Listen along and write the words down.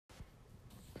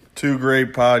Two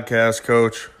great podcasts,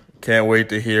 Coach. Can't wait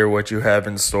to hear what you have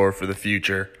in store for the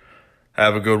future.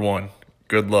 Have a good one.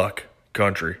 Good luck,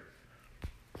 country.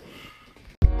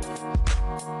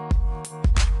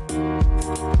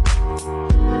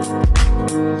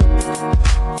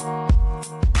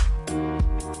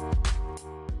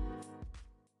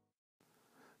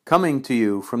 Coming to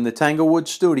you from the Tanglewood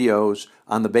Studios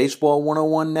on the Baseball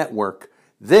 101 Network,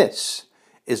 this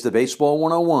is the Baseball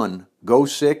 101 Go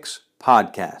Six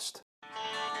podcast.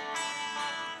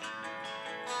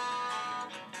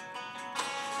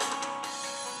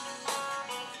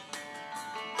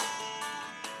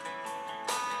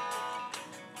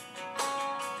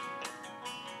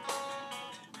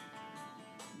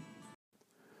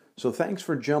 So thanks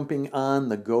for jumping on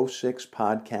the Go Six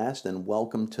podcast and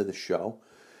welcome to the show.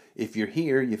 If you're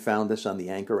here, you found us on the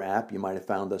Anchor app. You might have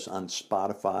found us on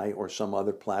Spotify or some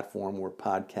other platform where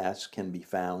podcasts can be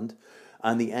found.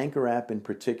 On the Anchor app in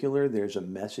particular, there's a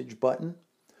message button.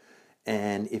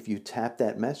 And if you tap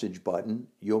that message button,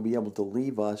 you'll be able to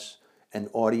leave us an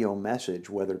audio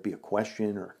message, whether it be a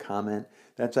question or a comment.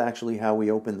 That's actually how we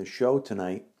opened the show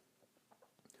tonight.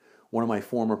 One of my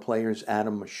former players,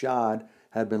 Adam Mashad,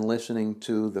 had been listening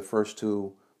to the first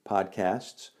two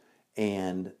podcasts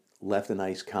and left a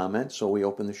nice comment, so we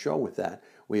opened the show with that.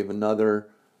 We have another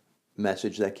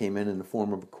message that came in the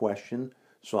form of a question,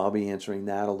 so I'll be answering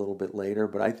that a little bit later,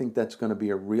 but I think that's going to be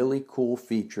a really cool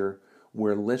feature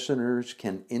where listeners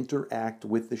can interact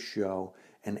with the show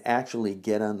and actually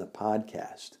get on the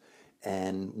podcast.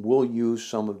 And we'll use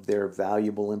some of their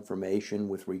valuable information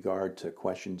with regard to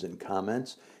questions and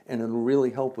comments, and it'll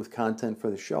really help with content for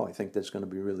the show. I think that's going to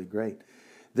be really great.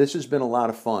 This has been a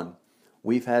lot of fun.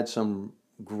 We've had some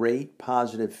great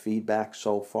positive feedback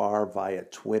so far via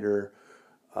Twitter,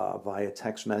 via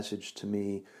text message to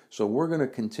me. So we're going to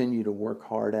continue to work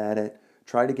hard at it,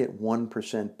 try to get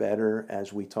 1% better,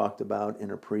 as we talked about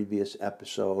in a previous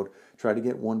episode. Try to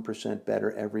get 1%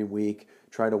 better every week.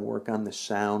 Try to work on the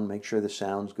sound, make sure the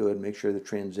sound's good, make sure the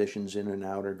transitions in and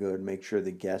out are good, make sure the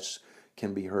guests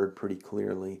can be heard pretty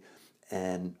clearly,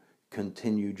 and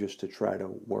continue just to try to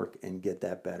work and get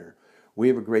that better. We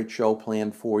have a great show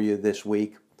planned for you this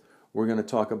week. We're going to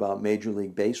talk about Major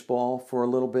League Baseball for a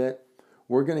little bit.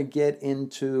 We're going to get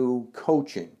into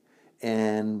coaching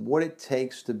and what it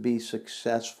takes to be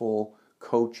successful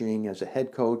coaching as a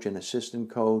head coach and assistant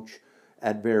coach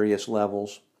at various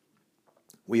levels.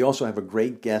 We also have a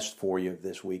great guest for you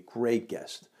this week, great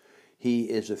guest. He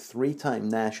is a 3-time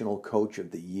National Coach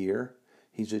of the Year.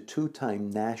 He's a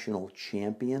 2-time national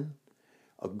champion,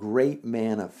 a great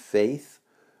man of faith,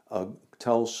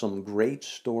 tells some great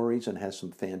stories and has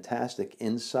some fantastic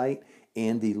insight.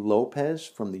 Andy Lopez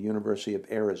from the University of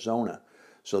Arizona.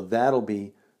 So that'll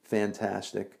be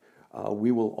fantastic.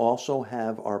 We will also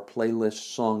have our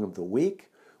playlist Song of the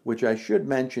Week, which I should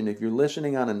mention, if you're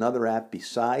listening on another app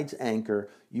besides Anchor,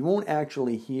 you won't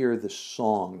actually hear the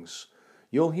songs.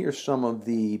 You'll hear some of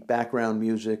the background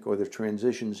music or the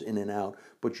transitions in and out,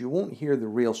 but you won't hear the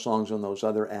real songs on those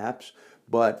other apps.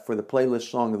 But for the playlist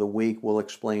Song of the Week, we'll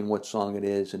explain what song it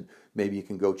is, and maybe you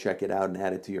can go check it out and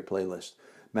add it to your playlist.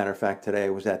 Matter of fact, today I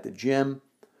was at the gym,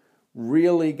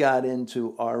 really got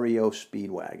into REO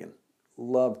Speedwagon.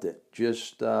 Loved it.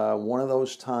 Just one of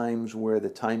those times where the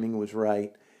timing was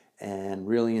right, and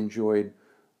really enjoyed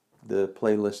the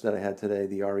playlist that I had today,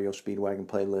 the REO Speedwagon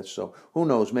playlist. So who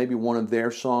knows, maybe one of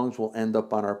their songs will end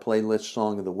up on our playlist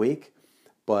Song of the Week.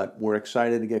 But we're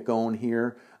excited to get going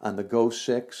here on the Go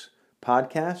Six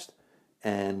podcast,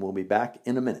 and we'll be back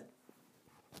in a minute.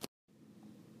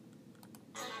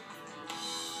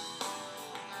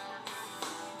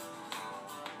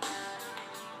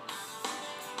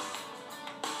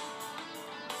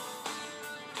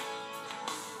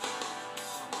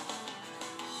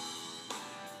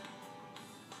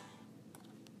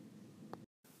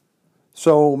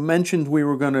 So mentioned we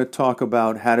were going to talk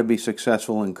about how to be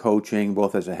successful in coaching,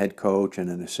 both as a head coach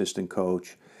and an assistant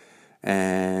coach.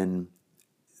 And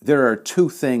there are two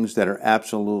things that are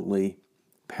absolutely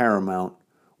paramount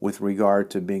with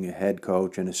regard to being a head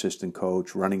coach and assistant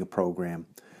coach, running a program.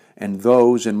 And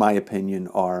those, in my opinion,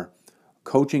 are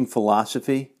coaching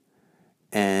philosophy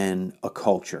and a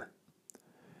culture.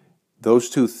 Those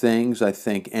two things, I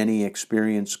think any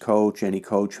experienced coach, any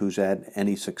coach who's had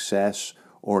any success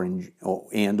or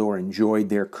enjoyed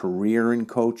their career in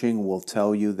coaching will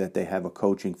tell you that they have a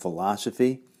coaching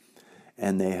philosophy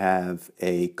and they have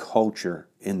a culture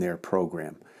in their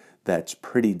program that's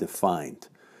pretty defined.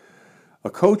 A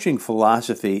coaching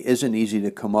philosophy isn't easy to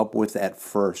come up with at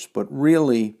first, but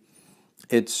really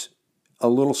it's a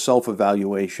little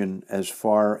self-evaluation as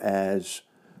far as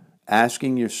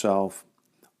asking yourself,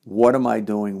 What am I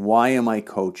doing? Why am I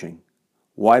coaching?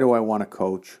 Why do I want to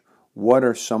coach? What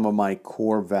are some of my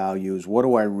core values? What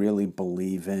do I really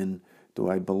believe in? Do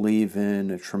I believe in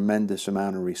a tremendous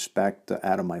amount of respect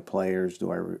out of my players?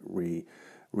 Do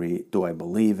I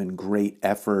believe in great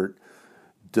effort?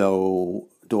 Do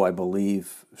I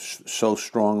believe so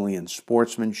strongly in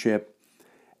sportsmanship?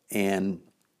 And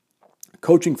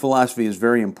coaching philosophy is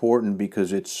very important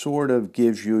because it sort of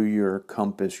gives you your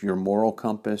compass, your moral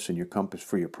compass, and your compass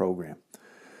for your program.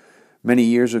 Many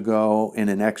years ago, in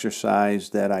an exercise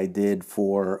that I did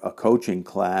for a coaching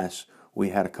class, we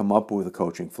had to come up with a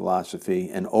coaching philosophy.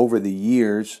 And over the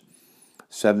years,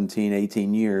 17,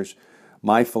 18 years,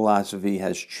 my philosophy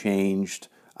has changed.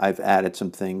 I've added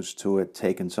some things to it,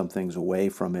 taken some things away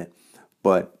from it.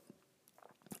 But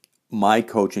my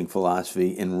coaching philosophy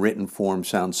in written form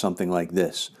sounds something like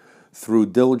this. Through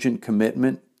diligent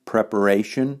commitment,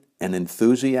 preparation, and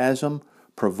enthusiasm,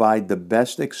 provide the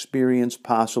best experience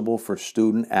possible for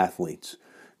student athletes.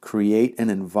 Create an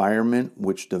environment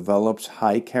which develops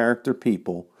high-character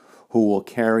people who will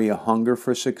carry a hunger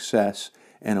for success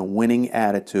and a winning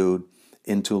attitude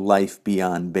into life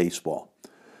beyond baseball.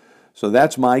 So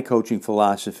that's my coaching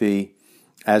philosophy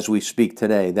as we speak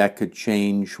today. That could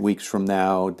change weeks from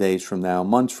now, days from now,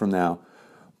 months from now.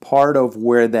 Part of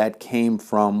where that came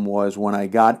from was when I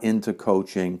got into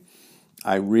coaching,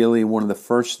 one of the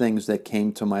first things that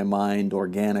came to my mind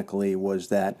organically was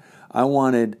that I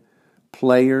wanted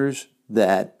players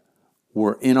that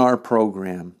were in our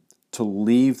program to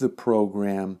leave the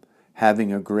program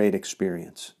having a great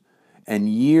experience. And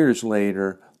years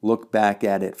later, look back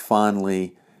at it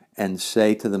fondly and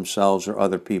say to themselves or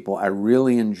other people, I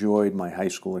really enjoyed my high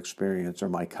school experience or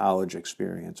my college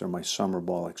experience or my summer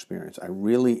ball experience. I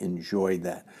really enjoyed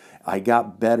that. I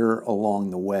got better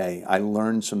along the way. I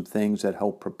learned some things that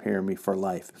helped prepare me for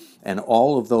life. And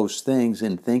all of those things,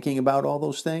 in thinking about all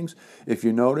those things, if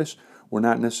you notice, we're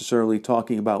not necessarily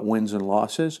talking about wins and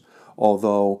losses,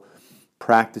 although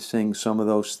practicing some of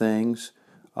those things,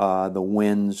 the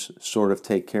wins sort of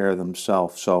take care of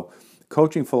themselves. So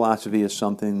coaching philosophy is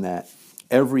something that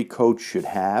every coach should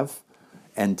have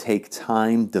and take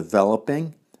time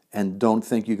developing, and don't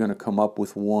think you're going to come up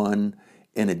with one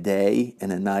in a day, in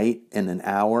a night, in an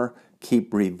hour.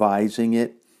 Keep revising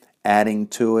it, adding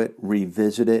to it,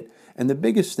 revisit it. And the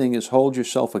biggest thing is hold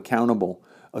yourself accountable.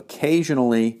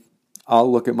 Occasionally, I'll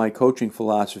look at my coaching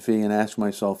philosophy and ask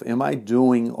myself, am I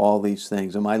doing all these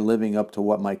things? Am I living up to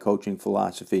what my coaching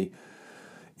philosophy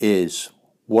is,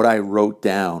 what I wrote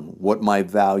down, what my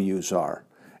values are?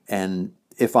 And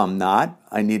if I'm not,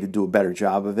 I need to do a better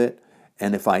job of it.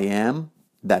 And if I am,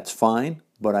 that's fine,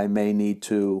 but I may need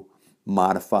to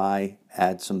modify,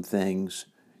 add some things,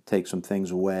 take some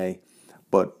things away.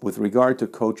 But with regard to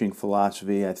coaching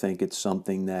philosophy, I think it's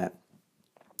something that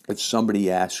if somebody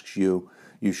asks you,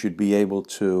 you should be able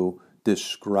to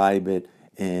describe it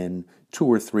in 2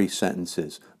 or 3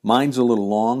 sentences. Mine's a little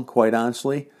long, quite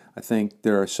honestly. I think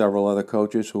there are several other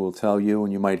coaches who will tell you,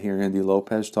 and you might hear Andy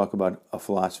Lopez talk about a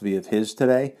philosophy of his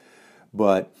today,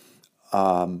 but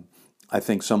I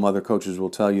think some other coaches will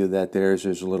tell you that theirs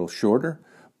is a little shorter,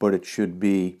 but it should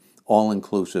be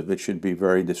all-inclusive. It should be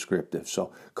very descriptive.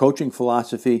 So coaching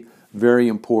philosophy, very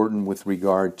important with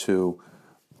regard to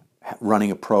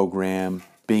running a program,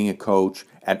 being a coach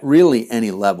at really any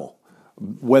level,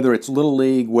 whether it's Little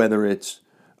League, whether it's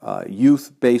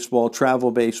youth baseball,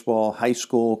 travel baseball, high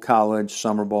school, college,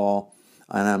 summer ball,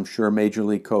 and I'm sure major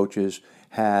league coaches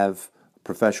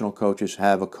professional coaches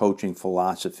have a coaching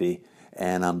philosophy,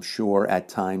 and I'm sure at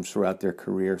times throughout their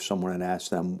career someone had asked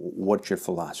them, what's your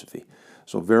philosophy?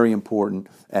 So very important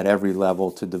at every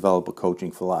level to develop a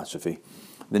coaching philosophy.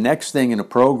 The next thing in a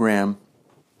program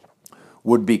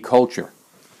would be culture.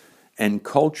 And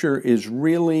culture is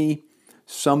really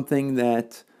something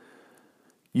that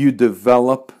you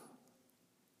develop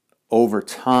over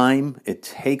time. It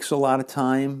takes a lot of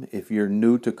time if you're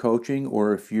new to coaching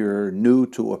or if you're new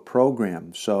to a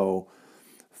program. So,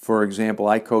 for example,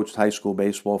 I coached high school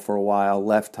baseball for a while,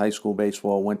 left high school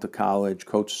baseball, went to college,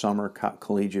 coached summer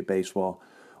collegiate baseball,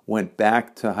 went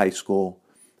back to high school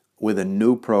with a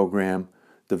new program,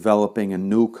 developing a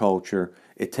new culture.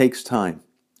 It takes time.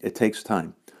 It takes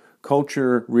time.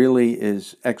 Culture really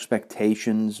is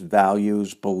expectations,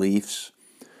 values, beliefs,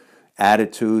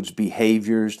 attitudes,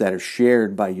 behaviors that are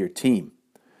shared by your team.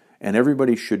 And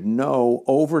everybody should know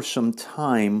over some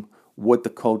time what the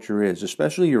culture is,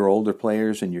 especially your older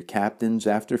players and your captains.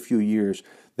 After a few years,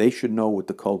 they should know what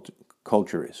the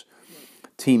culture is.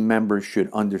 Team members should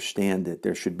understand it.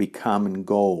 There should be common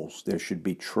goals. There should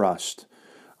be trust,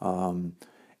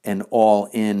 an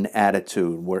all-in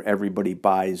attitude where everybody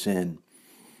buys in.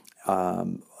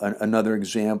 Another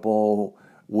example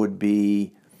would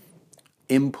be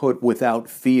input without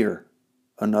fear.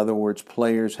 In other words,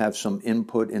 players have some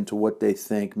input into what they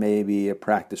think maybe a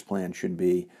practice plan should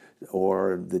be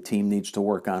or the team needs to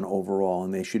work on overall,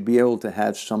 and they should be able to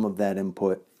have some of that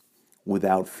input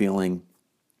without feeling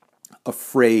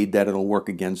afraid that it'll work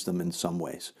against them in some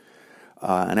ways.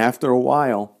 And after a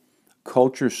while,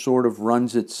 culture sort of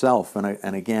runs itself.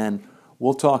 And again,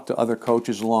 we'll talk to other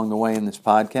coaches along the way in this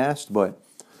podcast, but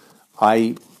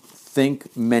I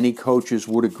think many coaches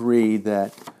would agree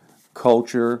that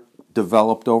culture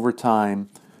developed over time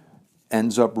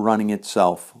ends up running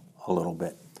itself a little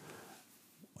bit.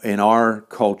 In our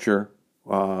culture,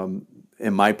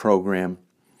 in my program,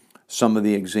 some of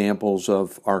the examples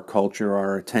of our culture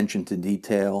are attention to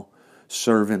detail,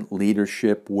 servant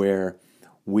leadership, where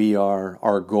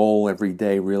our goal every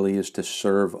day really is to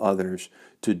serve others,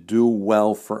 to do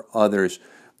well for others,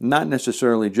 not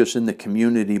necessarily just in the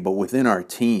community, but within our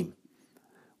team.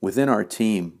 Within our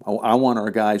team, I want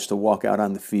our guys to walk out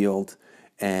on the field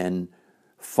and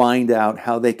find out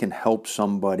how they can help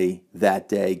somebody that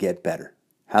day get better,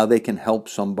 how they can help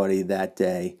somebody that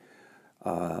day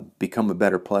become a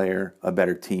better player, a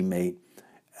better teammate.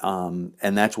 And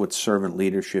that's what servant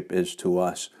leadership is to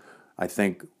us. I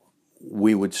think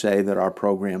we would say that our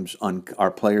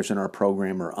players in our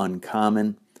program are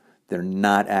uncommon. They're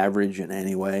not average in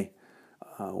any way.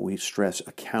 We stress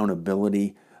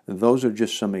accountability. Those are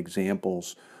just some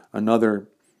examples. Another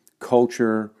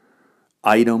culture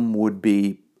item would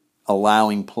be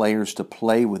allowing players to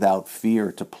play without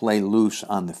fear, to play loose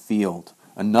on the field.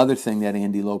 Another thing that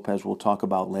Andy Lopez will talk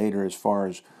about later as far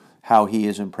as how he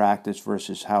is in practice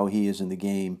versus how he is in the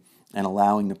game, and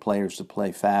allowing the players to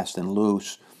play fast and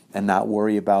loose and not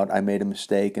worry about, I made a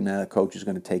mistake and the coach is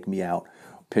going to take me out.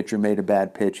 Pitcher made a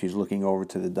bad pitch, he's looking over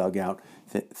to the dugout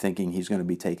thinking he's going to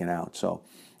be taken out. So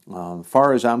as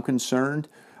far as I'm concerned,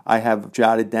 I have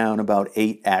jotted down about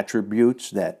 8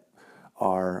 attributes that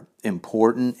are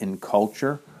important in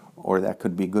culture, or that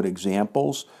could be good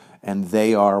examples. And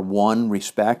they are: 1,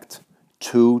 respect;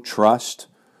 2, trust;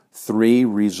 3,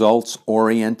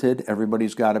 results-oriented.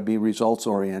 Everybody's got to be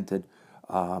results-oriented.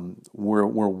 We're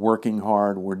working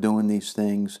hard. We're doing these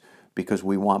things because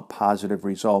we want positive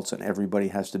results, and everybody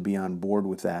has to be on board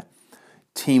with that.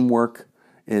 Teamwork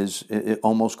it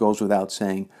almost goes without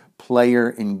saying.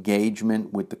 Player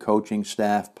engagement with the coaching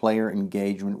staff, player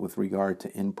engagement with regard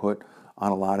to input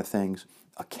on a lot of things.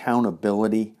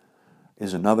 Accountability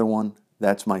is another one.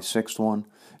 That's my 6th one.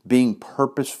 Being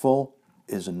purposeful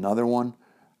is another one.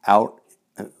 Out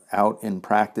in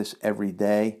practice every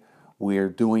day, we're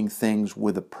doing things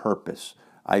with a purpose.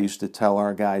 I used to tell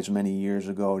our guys many years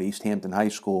ago at East Hampton High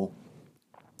School,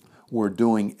 we're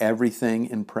doing everything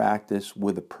in practice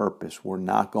with a purpose. We're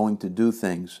not going to do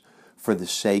things for the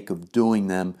sake of doing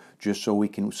them just so we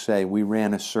can say we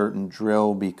ran a certain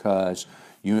drill because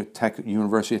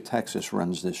University of Texas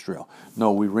runs this drill.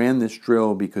 No, we ran this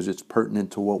drill because it's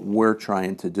pertinent to what we're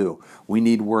trying to do. We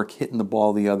need work hitting the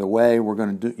ball the other way. We're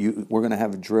going to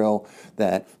have a drill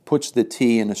that puts the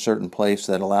tee in a certain place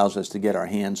that allows us to get our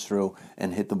hands through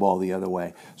and hit the ball the other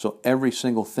way. So every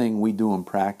single thing we do in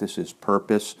practice is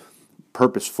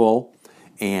purposeful,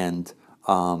 and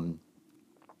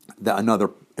another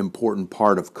important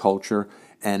part of culture.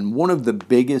 And one of the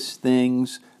biggest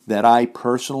things that I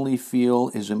personally feel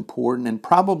is important and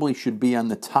probably should be on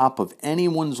the top of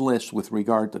anyone's list with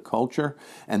regard to culture,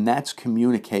 and that's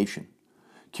communication.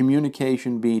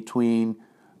 Communication between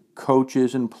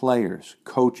coaches and players,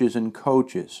 coaches and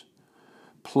coaches,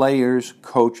 players,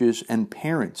 coaches, and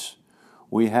parents.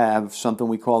 We have something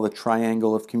we call the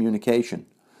triangle of communication,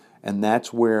 and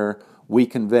that's where we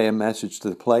convey a message to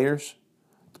the players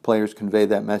convey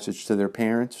that message to their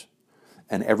parents,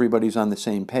 and everybody's on the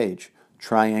same page.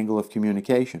 Triangle of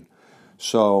communication.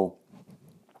 So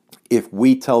if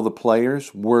we tell the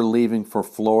players we're leaving for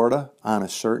Florida on a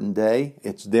certain day,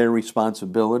 it's their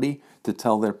responsibility to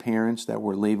tell their parents that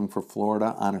we're leaving for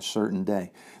Florida on a certain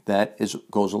day. That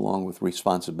goes along with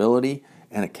responsibility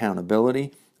and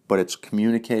accountability, but it's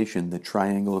communication, the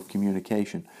triangle of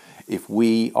communication. If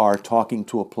we are talking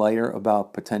to a player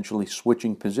about potentially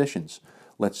switching positions,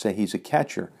 let's say he's a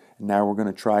catcher, now we're going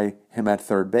to try him at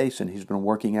third base, and he's been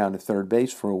working out at third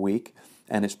base for a week,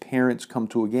 and his parents come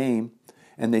to a game,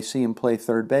 and they see him play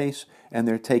third base, and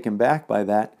they're taken back by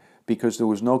that because there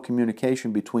was no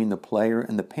communication between the player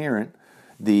and the parent.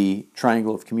 The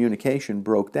triangle of communication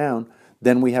broke down.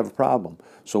 Then we have a problem.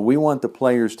 So we want the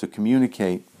players to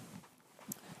communicate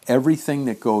everything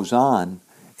that goes on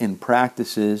in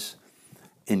practices,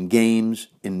 in games,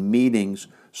 in meetings,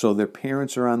 So their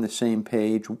parents are on the same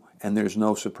page and there's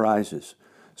no surprises.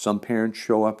 Some parents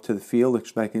show up to the field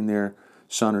expecting their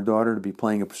son or daughter to be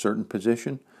playing a certain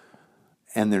position,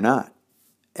 and they're not.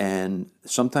 And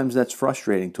sometimes that's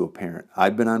frustrating to a parent.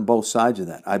 I've been on both sides of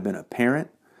that. I've been a parent,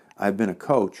 I've been a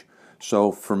coach.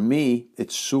 So for me,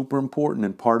 it's super important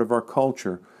and part of our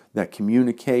culture that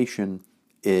communication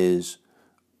is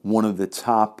one of the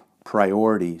top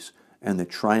priorities, and the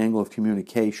triangle of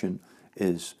communication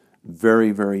is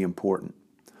very, very important.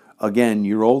 Again,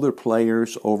 your older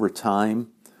players over time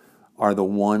are the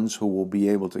ones who will be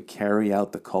able to carry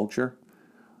out the culture.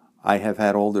 I have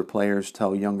had older players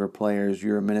tell younger players,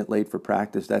 you're a minute late for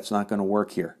practice, that's not going to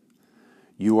work here.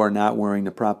 You are not wearing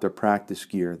the proper practice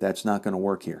gear, that's not going to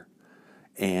work here.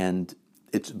 And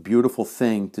it's a beautiful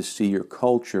thing to see your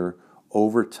culture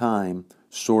over time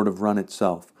sort of run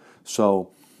itself.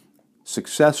 So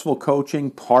successful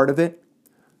coaching, part of it,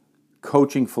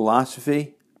 coaching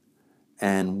philosophy,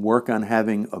 and work on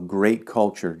having a great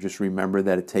culture. Just remember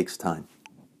that it takes time.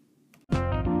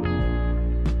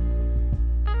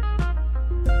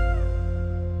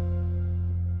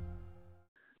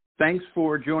 Thanks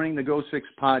for joining the Go Six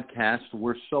podcast.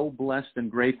 We're so blessed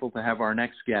and grateful to have our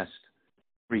next guest,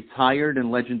 retired and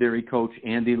legendary coach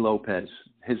Andy Lopez.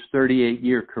 His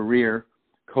 38-year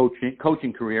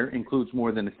coaching career includes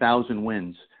more than 1,000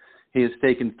 wins. He has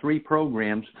taken 3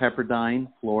 programs, Pepperdine,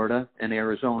 Florida, and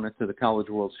Arizona, to the College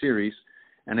World Series,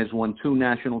 and has won 2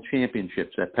 national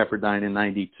championships at Pepperdine in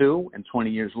 '92 and 20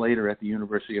 years later at the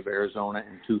University of Arizona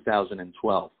in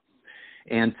 2012.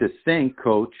 And to think,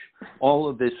 Coach, all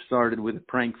of this started with a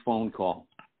prank phone call.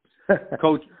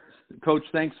 Coach,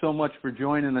 thanks so much for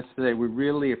joining us today. We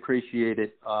really appreciate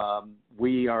it.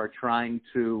 We are trying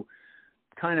to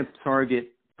kind of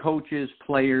target coaches,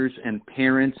 players, and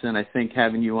parents, and I think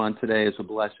having you on today is a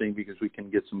blessing because we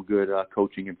can get some good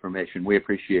coaching information. We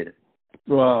appreciate it.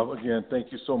 Well, again,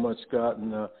 thank you so much, Scott.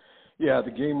 And yeah,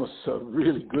 the game was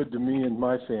really good to me and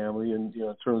my family, and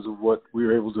in terms of what we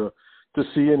were able to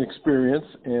see and experience,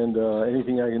 and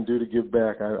anything I can do to give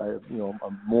back, I'm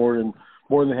more than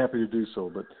happy to do so.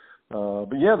 But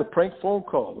yeah, the prank phone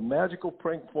call, the magical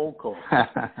prank phone call.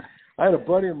 I had a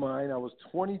buddy of mine. I was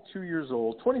 23 years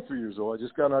old. I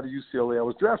just got out of UCLA. I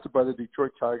was drafted by the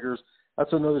Detroit Tigers.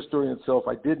 That's another story in itself.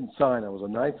 I didn't sign. I was a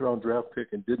 9th-round draft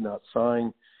pick and did not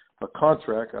sign a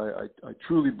contract. I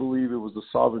truly believe it was the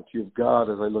sovereignty of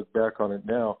God as I look back on it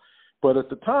now. But at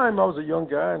the time, I was a young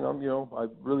guy, and I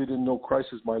really didn't know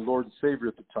Christ as my Lord and Savior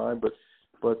at the time. But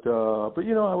I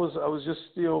was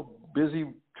just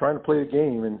busy trying to play a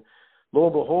game, and lo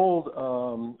and behold,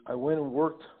 I went and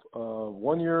worked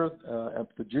 1 year at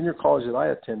the junior college that I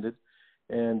attended,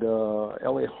 and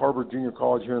L.A. Harbor Junior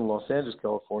College here in Los Angeles,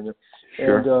 California.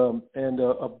 Sure. And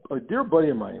a dear buddy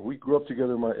of mine, we grew up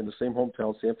together in the same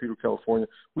hometown, San Pedro, California.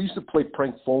 We used to play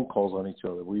prank phone calls on each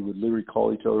other. We would literally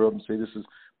call each other up and say, "This is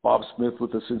Bob Smith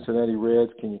with the Cincinnati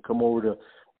Reds. Can you come over to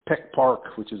Peck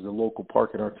Park," which is the local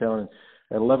park in our town, and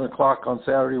at 11 o'clock on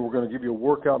Saturday, we're going to give you a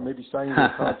workout, maybe sign you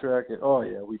a contract. And, oh,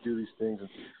 yeah, we do these things. And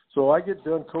so I get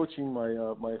done coaching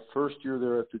my first year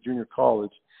there at the junior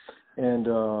college, and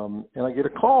I get a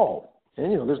call.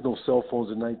 And, there's no cell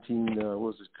phones in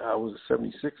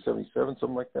 76, 77,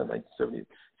 something like that, 1970,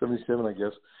 77, I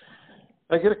guess.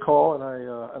 I get a call,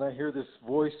 and I hear this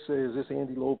voice say, "Is this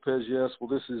Andy Lopez?" "Yes." "Well,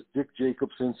 this is Dick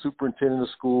Jacobson, superintendent of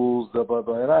schools," blah, blah,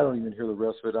 blah. And I don't even hear the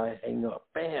rest of it. I hang up.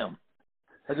 Bam.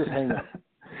 I just hang up.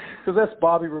 Because that's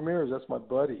Bobby Ramirez. That's my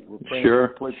buddy. We're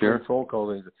playing phone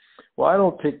calls. Well, I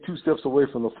don't take 2 steps away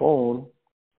from the phone,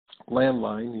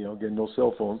 landline, again, no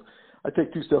cell phones. I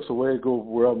take 2 steps away, go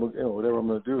where I'm, whatever I'm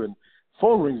going to do. And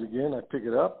phone rings again. I pick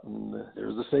it up, and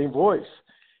there's the same voice.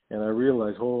 And I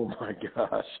realized, oh, my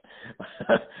gosh.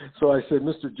 So I said,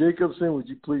 "Mr. Jacobson, would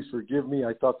you please forgive me?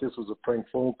 I thought this was a prank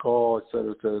phone call," et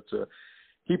cetera, et cetera, et cetera.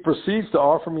 He proceeds to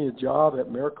offer me a job at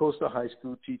Maricosta High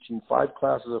School teaching 5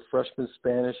 classes of freshman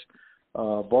Spanish,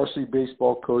 varsity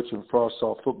baseball coach, and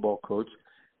frost-soft football coach.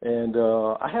 And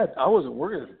I wasn't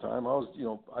working at the time.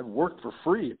 I worked for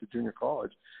free at the junior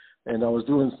college. And I was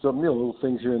doing some little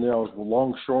things here and there. I was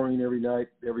longshoring every night,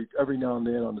 every now and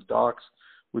then on the docks,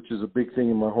 which is a big thing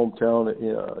in my hometown,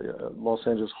 Los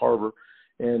Angeles Harbor.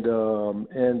 And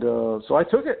so I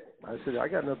took it. I said, "I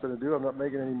got nothing to do. I'm not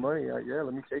making any money.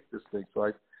 Let me take this thing."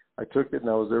 So I took it, and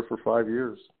I was there for 5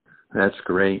 years. That's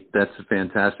great. That's a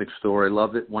fantastic story.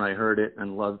 Loved it when I heard it,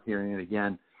 and loved hearing it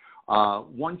again.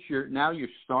 Once you're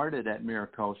started at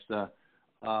Maricosta,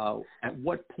 at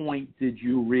what point did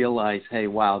you realize, hey,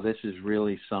 wow, this is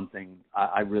really something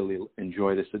I really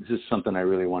enjoy this. This is something I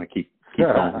really want to keep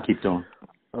doing.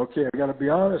 Okay, I got to be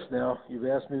honest now. You've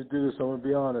asked me to do this. I'm going to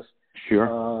be honest.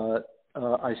 Sure.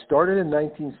 I started in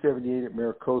 1978 at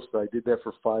Maricosta. I did that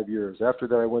for 5 years. After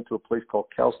that, I went to a place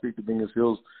called Cal State Dominguez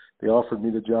Hills. They offered me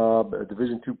the job, a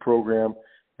Division II program,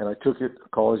 and I took it, a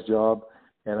college job,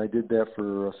 and I did that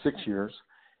for 6 years.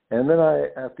 And then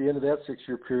at the end of that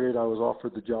 6-year period, I was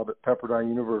offered the job at Pepperdine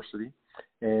University.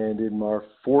 And in my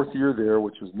 4th year there,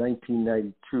 which was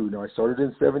 1992, now I started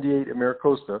in 78 at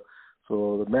Maricosta,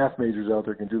 so the math majors out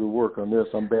there can do the work on this.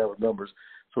 I'm bad with numbers.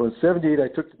 So in 78, I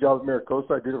took the job at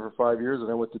Maricosta. I did it for 5 years, and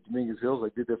I went to Dominguez Hills. I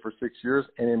did that for 6 years.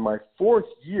 And in my 4th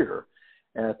year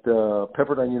at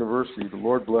Pepperdine University, the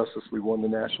Lord bless us, we won the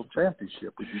national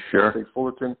championship. We beat Cal State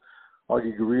Fullerton,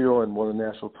 Augie Garrido, and won the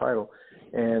national title.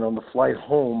 And on the flight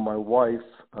home, my wife,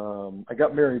 I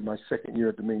got married my 2nd year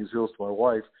at Dominguez Hills to my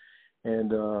wife.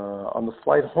 And on the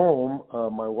flight home,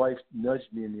 my wife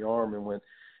nudged me in the arm and went,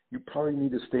 "You probably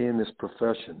need to stay in this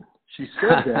profession." She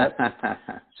said that.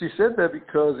 She said that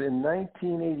because in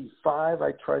 1985,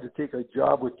 I tried to take a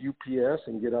job with UPS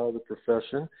and get out of the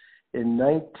profession. In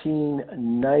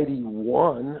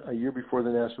 1991, a year before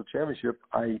the national championship,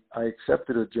 I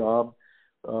accepted a job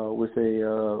with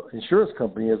a insurance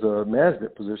company as a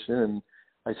management position, and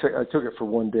I took it for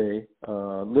one day,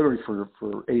 literally for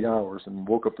 8 hours, and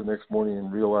woke up the next morning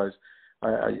and realized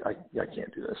I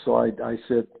can't do this. So I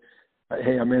said,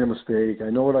 "Hey, I made a mistake. I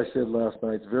know what I said last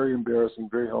night. It's very embarrassing,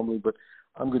 very humbling, but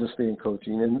I'm going to stay in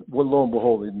coaching." And well, lo and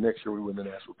behold, next year we win the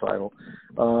national title.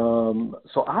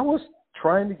 So I was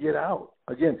trying to get out.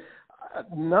 Again,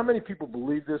 not many people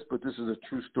believe this, but this is a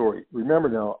true story. Remember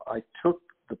now, I took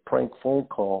the prank phone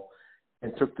call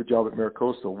and took the job at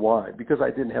Maricosta. Why? Because I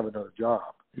didn't have another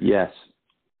job. Yes.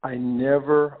 I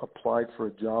never applied for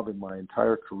a job in my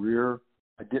entire career.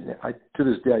 To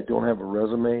this day, I don't have a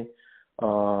resume.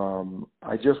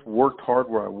 I just worked hard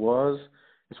where I was.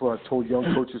 It's what I've told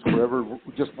young coaches forever.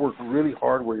 Just work really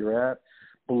hard where you're at.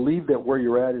 Believe that where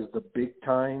you're at is the big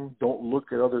time. Don't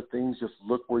look at other things. Just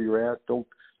look where you're at. Don't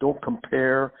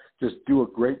compare. Just do a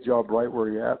great job right where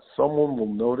you're at. Someone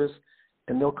will notice,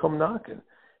 and they'll come knocking.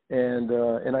 And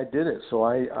I did it. So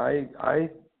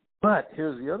but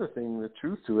here's the other thing, the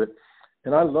truth to it.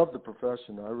 And I love the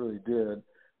profession. I really did.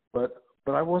 But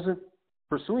I wasn't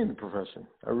pursuing the profession.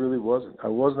 I really wasn't. I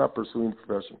was not pursuing the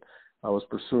profession. I was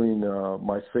pursuing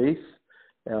my faith,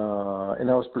 and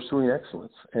I was pursuing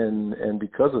excellence. And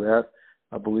because of that,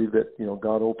 I believe that,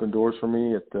 God opened doors for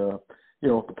me at, the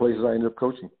places I ended up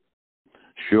coaching.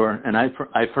 Sure. And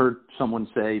I've heard someone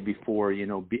say before,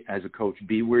 as a coach,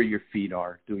 be where your feet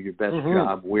are, do your best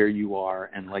job where you are.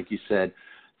 And like you said,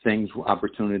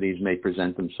 opportunities may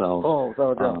present themselves. Oh,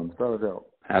 without a doubt. Without a doubt.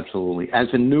 Absolutely. As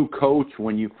a new coach,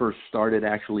 when you first started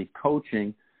actually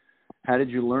coaching, how did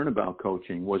you learn about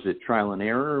coaching? Was it trial and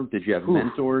error? Did you have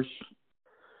mentors?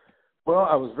 Well,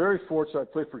 I was very fortunate. I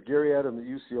played for Gary Adams at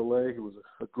UCLA, who was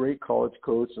a great college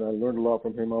coach, and I learned a lot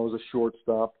from him. I was a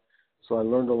shortstop, so I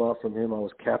learned a lot from him. I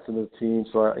was captain of the team,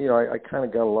 so I kind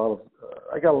of got a lot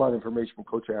of information from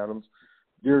Coach Adams.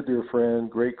 Dear friend,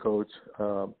 great coach,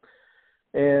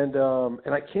 and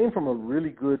I came from a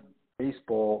really good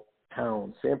baseball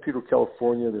town, San Pedro,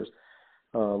 California. There's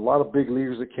a lot of big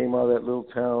leaguers that came out of that little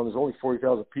town. There's only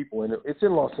 40,000 people in it. It's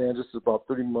in Los Angeles. It's about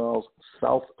 30 miles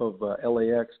south of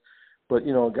LAX. But,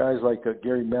 guys like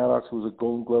Gary Maddox, who was a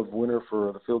Golden Glove winner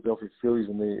for the Philadelphia Phillies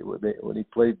when he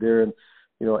played there. And,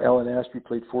 Alan Ashby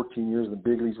played 14 years in the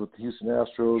big leagues with the Houston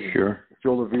Astros. Sure.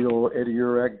 Joe Lovito, Eddie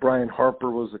Urach. Brian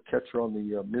Harper was a catcher on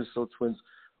the Minnesota Twins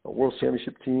World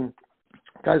Championship team.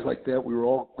 Guys like that. We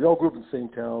all grew up in the same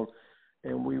town.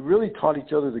 And we really taught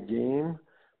each other the game.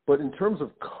 But in terms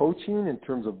of coaching, in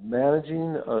terms of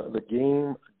managing the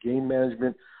game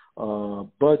management,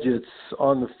 budgets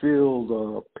on the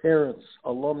field, parents,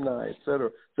 alumni, et cetera,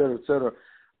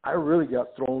 I really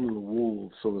got thrown to the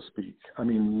wolves, so to speak. I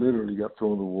mean, literally got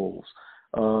thrown to the wolves.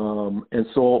 And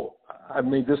so I've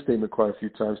made this statement quite a few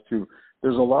times, too.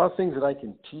 There's a lot of things that I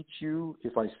can teach you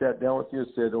if I sat down with you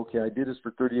and said, okay, I did this for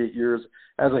 38 years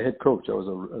as a head coach. I was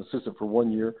an assistant for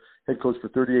 1 year, head coach for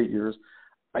 38 years.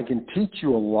 I can teach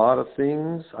you a lot of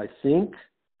things, I think,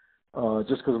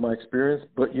 just because of my experience.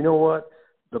 But you know what?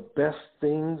 The best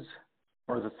things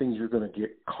are the things you're going to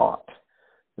get caught.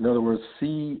 In other words,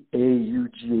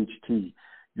 CAUGHT.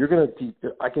 You're going to teach.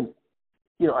 I can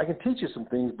teach you some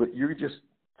things, but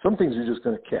some things you're just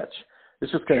going to catch.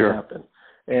 It's just going to happen.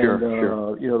 And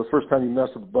the first time you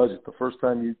mess with the budget, the first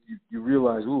time you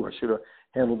realize, I should have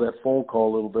handled that phone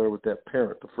call a little better with that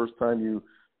parent. The first time you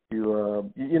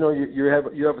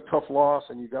have a tough loss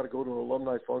and you got to go to an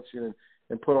alumni function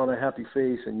and put on a happy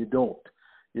face, and you don't.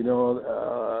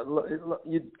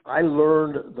 I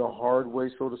learned the hard way,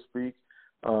 so to speak.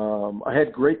 I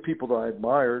had great people that I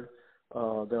admired,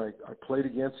 that I played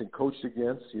against and coached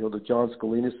against. You know, the John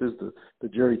Scalinuses, the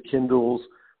Jerry Kindles,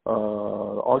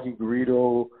 Augie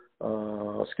Garrido,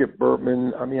 Skip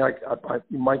Bertman. I mean,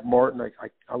 Mike Martin.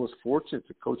 I was fortunate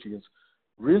to coach against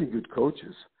really good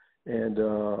coaches. And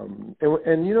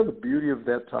you know, the beauty of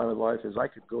that time of life is I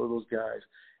could go to those guys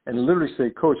and literally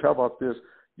say, Coach, how about this?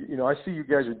 You know, I see you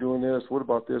guys are doing this. What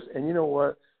about this? And you know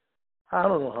what? I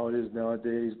don't know how it is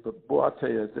nowadays, but boy, I'll tell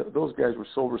you, those guys were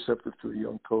so receptive to a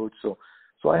young coach. So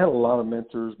I had a lot of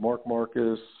mentors, Mark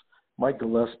Marcus, Mike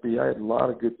Gillespie. I had a lot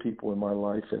of good people in my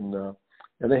life, and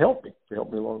they helped me. They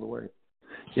helped me along the way.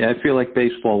 Yeah, I feel like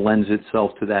baseball lends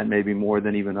itself to that maybe more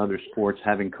than even other sports,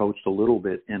 having coached a little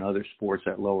bit in other sports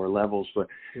at lower levels. But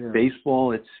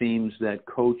baseball, it seems that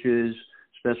coaches,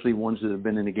 especially ones that have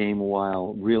been in the game a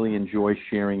while, really enjoy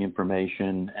sharing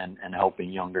information and helping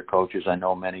younger coaches. I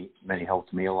know many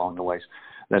helped me along the way. So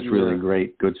that's really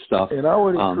great, good stuff. And I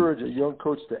would encourage a young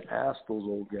coach to ask those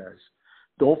old guys.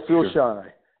 Don't feel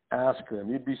shy. Ask them.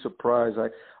 You'd be surprised.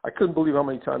 I couldn't believe how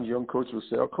many times young coaches would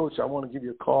say, "Oh, Coach, I want to give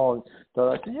you a call." And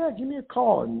I said, "Yeah, give me a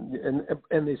call."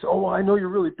 And they say, "Oh, well, I know you're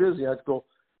really busy." I'd go,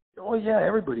 "Oh, yeah,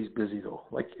 everybody's busy though.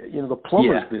 Like, you know, the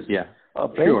plumber's busy, a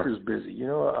banker's busy, you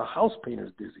know, a house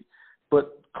painter's busy.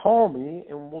 But call me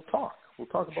and we'll talk. We'll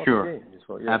talk about the game."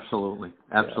 So,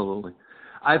 Absolutely.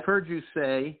 I've heard you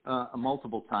say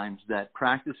multiple times that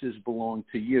practices belong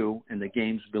to you and the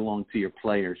games belong to your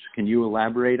players. Can you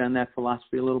elaborate on that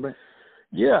philosophy a little bit?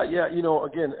 Yeah. You know,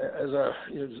 again, as I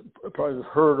probably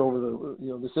heard over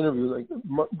this interview, like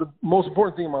the most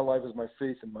important thing in my life is my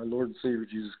faith in my Lord and Savior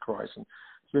Jesus Christ. And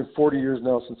it's been 40 years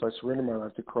now since I surrendered my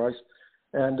life to Christ.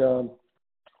 And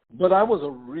but I was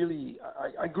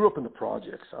I grew up in the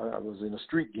projects. I was in a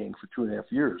street gang for 2.5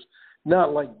 years.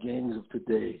 Not like gangs of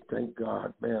today, thank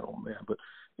God, man, oh man. But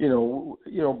you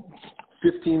know,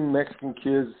 15 Mexican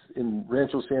kids in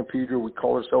Rancho San Pedro. We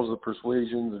call ourselves the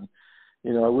Persuasions, and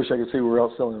you know, I wish I could say we were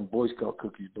out selling Boy Scout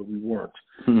cookies, but we weren't.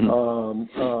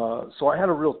 Mm-hmm. So I had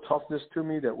a real toughness to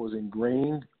me that was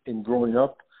ingrained in growing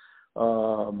up,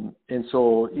 and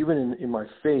so even in my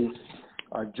faith,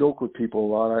 I joke with people a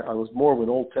lot. I was more of an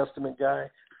Old Testament guy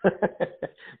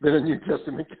than a New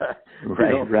Testament guy.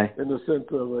 Right. In the sense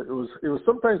of it was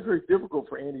sometimes very difficult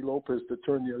for Andy Lopez to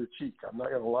turn the other cheek. I'm not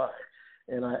going to lie,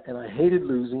 and I hated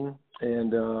losing,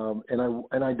 and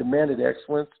I demanded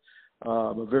excellence.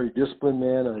 I'm a very disciplined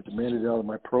man, and I demanded it out of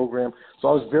my program. So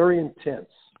I was very intense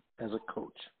as a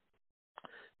coach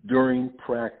during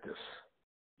practice.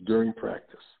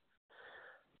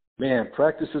 Man,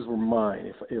 practices were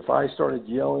mine. If I started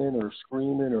yelling or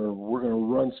screaming or we're going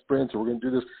to run sprints or we're going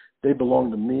to do this, they belong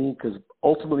to me, because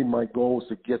ultimately my goal is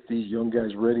to get these young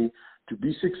guys ready to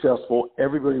be successful.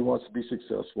 Everybody wants to be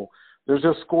successful. There's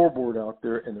a scoreboard out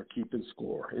there, and they're keeping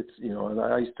score. It's, you know, and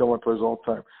I used to tell my players all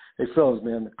the time, hey, fellas,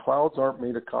 man, the clouds aren't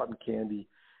made of cotton candy,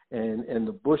 and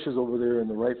the bushes over there in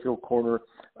the right field corner,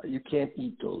 you can't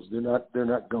eat those. They're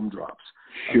not gumdrops.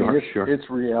 Sure. It's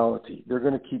reality. They're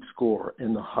going to keep score.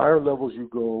 And the higher levels you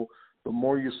go, the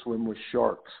more you swim with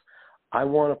sharks. I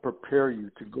want to prepare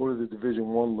you to go to the Division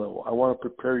I level. I want to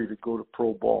prepare you to go to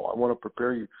pro ball. I want to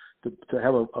prepare you to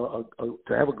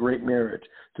have a great marriage,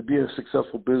 to be a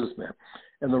successful businessman.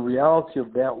 And the reality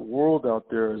of that world out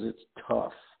there is it's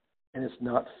tough and it's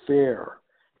not fair.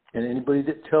 And anybody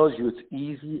that tells you it's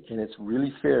easy and it's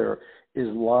really fair is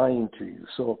lying to you.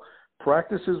 So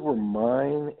practices were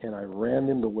mine, and I ran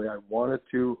them the way I wanted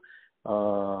to.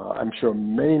 I'm sure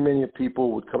many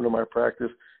people would come to my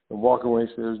practice and walk away and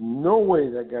say, there's no way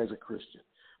that guy's a Christian.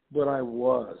 But I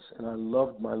was, and I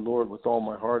loved my Lord with all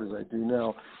my heart as I do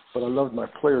now, but I loved my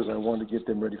players. I wanted to get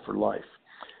them ready for life.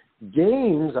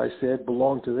 Games, I said,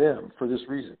 belong to them for this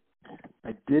reason.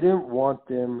 I didn't want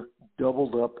them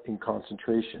doubled up in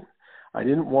concentration. I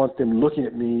didn't want them looking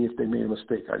at me if they made a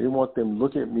mistake. I didn't want them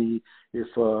looking at me if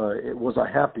was I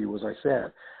happy, was I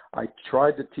sad. I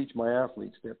tried to teach my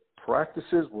athletes that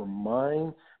practices were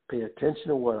mine. Pay attention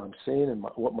to what I'm saying and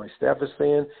what my staff is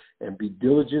saying, and be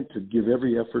diligent to give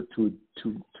every effort to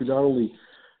not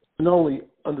only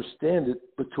understand it,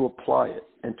 but to apply it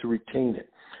and to retain it.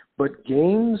 But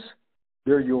games,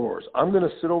 they're yours. I'm going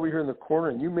to sit over here in the corner,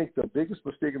 and you make the biggest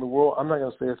mistake in the world, I'm not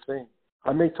going to say a thing.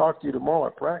 I may talk to you tomorrow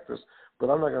at practice, but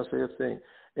I'm not going to say a thing.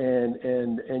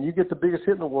 And you get the biggest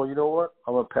hit in the world, you know what?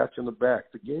 I'm going to pat you on the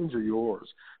back. The games are yours.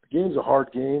 The game's a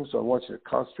hard game, so I want you to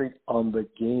concentrate on the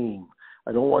game.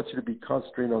 I don't want you to be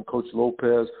concentrating on Coach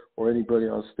Lopez or anybody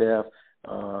on staff.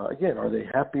 Again, are they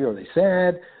happy? Are they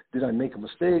sad? Did I make a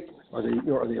mistake? Are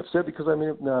they upset because I made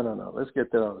it? No. Let's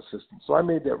get that out of the system. So I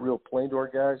made that real plain to our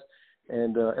guys,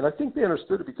 and I think they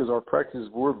understood it because our practices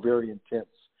were very intense.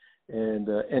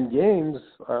 And games,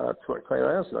 quite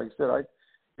honestly, like I said,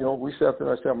 we sat there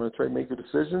and I said, I'm going to try to make the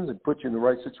decisions and put you in the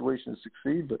right situation to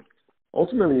succeed. But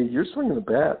ultimately, you're swinging the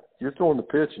bat, you're throwing the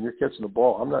pitch, and you're catching the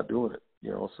ball. I'm not doing it,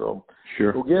 So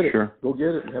sure, go get it. Sure. Go get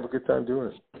it and have a good time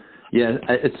doing it. Yeah,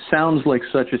 it sounds like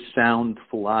such a sound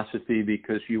philosophy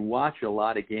because you watch a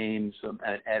lot of games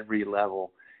at every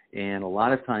level. And a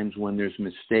lot of times when there's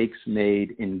mistakes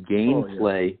made in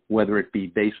gameplay, whether it be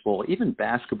baseball, even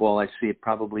basketball, I see it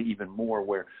probably even more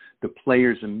where the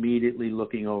player's immediately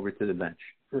looking over to the bench.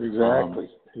 Exactly.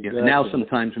 Now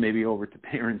sometimes maybe over to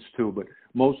parents too, but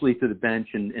mostly to the bench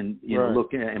and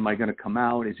look, am I going to come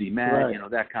out? Is he mad?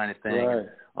 That kind of thing.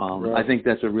 I think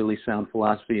that's a really sound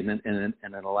philosophy, and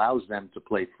it allows them to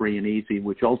play free and easy,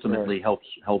 which ultimately helps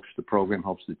the program,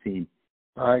 helps the team.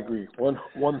 I agree,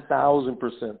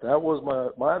 1,000%. That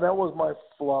was my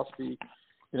philosophy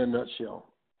in a nutshell.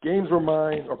 Games were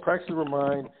mine, or practices were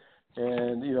mine,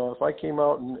 and if I came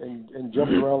out and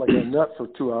jumped around like a nut for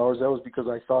 2 hours, that was because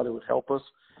I thought it would help us.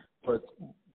 But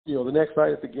the next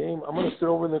night at the game, I'm going to sit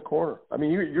over in the corner. I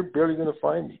mean, you're barely going to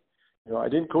find me. I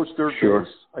didn't coach third base.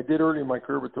 I did early in my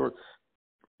career, but toward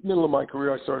middle of my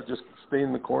career, I started just staying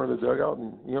in the corner of the dugout,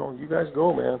 and you guys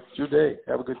go, man. It's your day.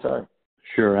 Have a good time.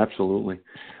 Sure, absolutely.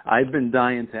 I've been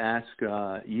dying to ask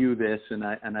you this, and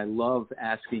I love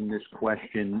asking this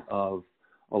question of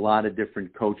a lot of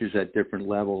different coaches at different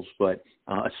levels, but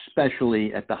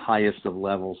especially at the highest of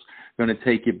levels. I'm going to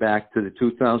take you back to the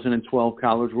 2012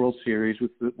 College World Series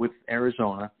with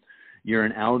Arizona. You're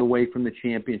an out away from the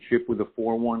championship with a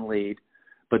 4-1 lead,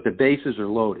 but the bases are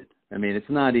loaded. I mean, it's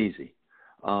not easy.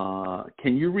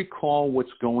 Can you recall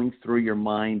what's going through your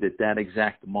mind at that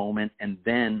exact moment, and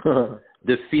then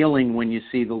the feeling when you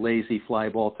see the lazy fly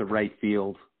ball to right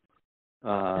field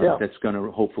that's going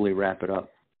to hopefully wrap it up?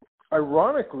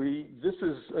 Ironically, this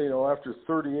is, after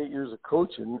 38 years of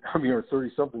coaching, or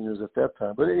 30-something years at that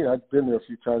time. But, I've been there a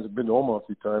few times. I've been to Omaha a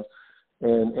few times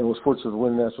and was fortunate to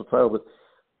win the national title. But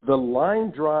the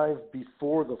line drive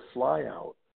before the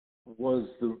flyout was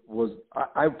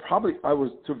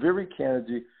very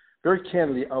candidly,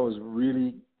 I was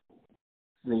really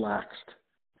relaxed.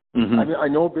 Mm-hmm. I mean, I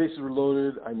know bases were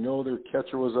loaded. I know their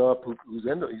catcher was up, he's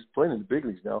playing in the big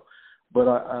leagues now. But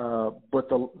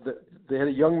they had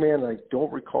a young man, I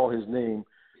don't recall his name,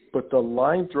 but the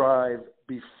line drive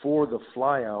before the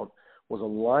flyout was a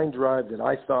line drive that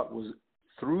I thought was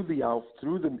through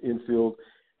the infield,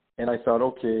 and I thought,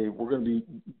 okay, we're going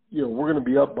to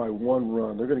be up by 1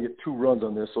 run. They're going to get 2 runs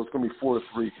on this, so it's going to be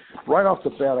 4-3. Right off the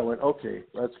bat, I went, okay,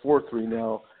 that's 4-3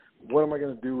 now. What am I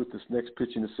going to do with this next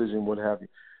pitching decision? What have you?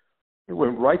 It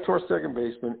went right to our second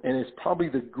baseman, and it's probably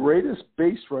the greatest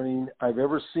base running I've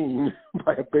ever seen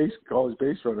by a college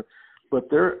base runner. But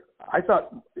I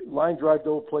thought line drive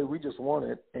double play, we just won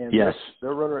it, and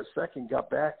their runner at second got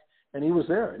back, and he was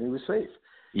there, and he was safe.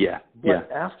 Yeah.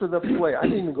 But after the play, I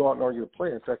didn't even go out and argue the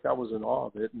play. In fact, I was in awe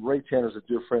of it. And Ray Tanner's a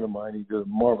dear friend of mine. He did a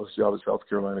marvelous job at South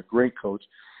Carolina, great coach.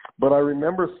 But I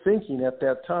remember thinking at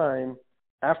that time,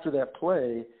 after that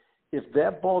play, if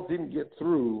that ball didn't get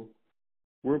through,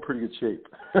 we're in pretty good shape.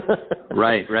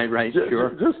 Right.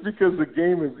 Sure. Just because the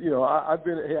game is, I've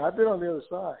been on the other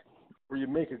side where you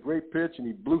make a great pitch and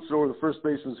he bloops it over the first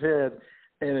baseman's head,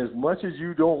 and as much as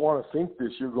you don't want to think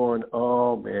this, you're going,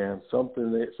 oh man,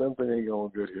 something ain't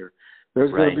going good here.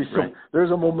 There's going to be there's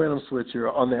a momentum switch here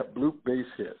on that bloop base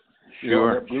hit.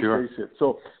 Sure. Base hit.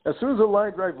 So as soon as the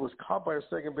line drive was caught by our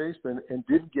second baseman and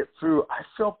didn't get through, I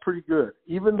felt pretty good.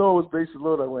 Even though it was bases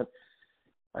loaded, I went,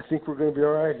 I think we're going to be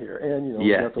all right here. And,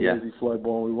 we got the lazy fly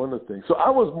ball and we won the thing. So I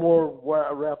was more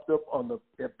wrapped up on the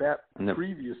at-bat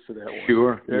previous to that one.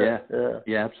 Sure. Yeah,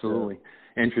 absolutely.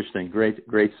 Yeah. Interesting.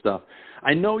 Great stuff.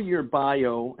 I know your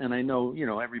bio, and I know,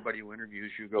 everybody who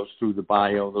interviews you goes through the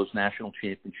bio, those national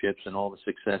championships and all the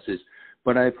successes.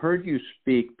 But I've heard you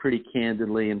speak pretty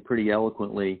candidly and pretty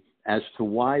eloquently as to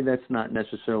why that's not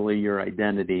necessarily your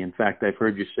identity. In fact, I've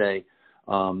heard you say,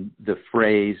 the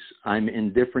phrase, I'm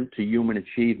indifferent to human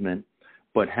achievement,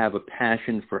 but have a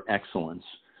passion for excellence.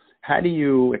 How do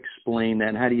you explain that?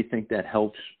 And how do you think that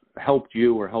helped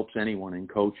you or helps anyone in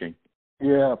coaching?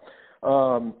 Yeah.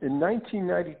 In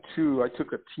 1992, I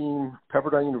took a team,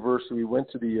 Pepperdine University. We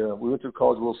went to the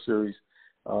College World Series.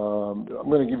 I'm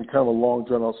going to give you kind of a long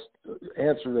drawn-out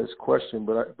answer to this question,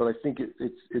 but I think it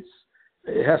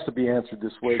has to be answered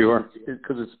this way. Sure.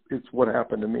 Because it's what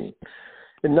happened to me.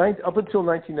 Up until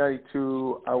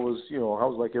 1992, I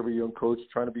was like every young coach,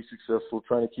 trying to be successful,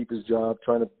 trying to keep his job,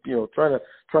 trying to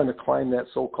climb that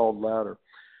so-called ladder.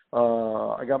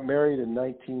 I got married in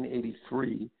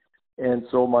 1983, And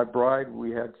so my bride,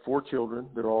 we had 4 children.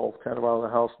 They're all kind of out of the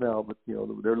house now, but,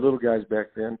 they're little guys back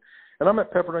then. And I'm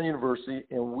at Pepperdine University,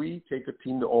 and we take a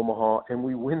team to Omaha, and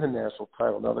we win the national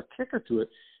title. Now, the kicker to it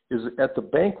is at the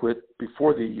banquet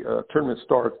before the tournament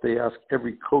starts, they ask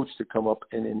every coach to come up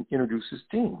and introduce his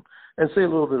team and say a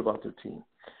little bit about their team.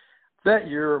 That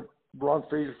year, Ron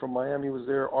Fraser from Miami was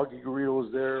there, Augie Garrido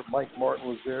was there, Mike Martin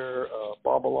was there,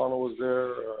 Bob Alano was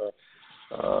there.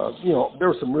 There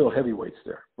were some real heavyweights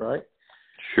there, right?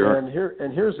 Sure. And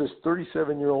here's this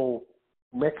 37-year-old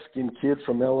Mexican kid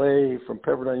from L.A. from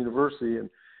Pepperdine University,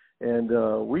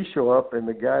 and we show up, and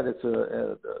the guy that's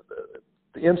the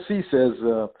MC says,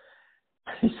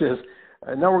 he says,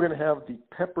 now we're going to have the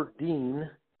Pepperdine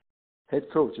head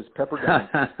coach. It's Pepperdine.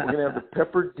 We're going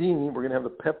to have the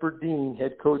Pepperdine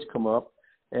head coach come up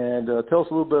and tell us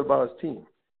a little bit about his team.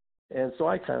 And so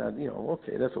I kind of,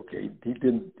 okay, that's okay. He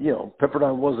didn't,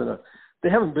 Pepperdine wasn't they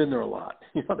haven't been there a lot.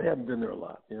 They haven't been there a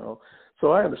lot,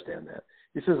 So I understand that.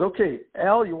 He says, okay,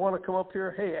 Al, you want to come up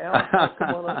here? Hey, Al,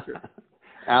 come on up here.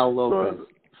 Al Lopez.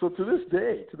 So to this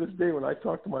day, when I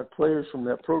talk to my players from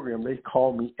that program, they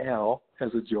call me Al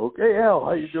as a joke. Hey, Al,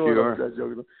 how you doing?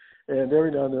 Sure. And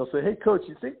every now and then they'll say, hey, Coach,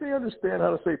 you think they understand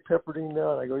how to say Pepperdine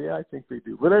now? And I go, yeah, I think they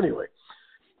do. But anyway,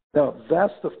 now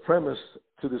that's the premise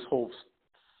to this whole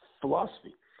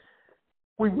philosophy.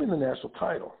 We win the national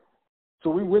title. So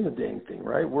we win the dang thing,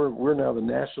 right? We're now the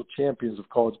national champions of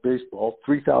college baseball,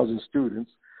 3,000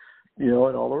 students, and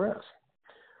all the rest.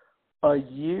 A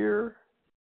year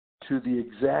to the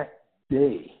exact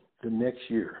day, the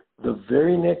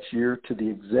very next year to the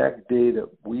exact day that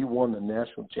we won the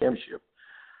national championship,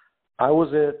 I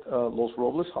was at Los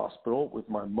Robles Hospital with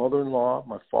my mother-in-law,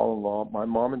 my father-in-law, my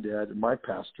mom and dad, and my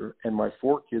pastor, and my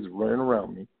 4 kids running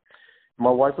around me.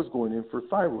 My wife was going in for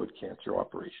thyroid cancer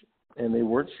operation, and they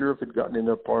weren't sure if it had gotten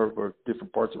into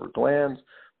different parts of her glands,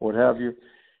 what have you,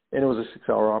 and it was a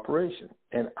 6-hour operation.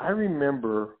 And I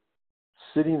remember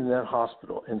sitting in that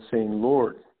hospital and saying,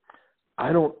 Lord,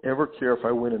 I don't ever care if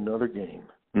I win another game.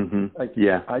 Mm-hmm.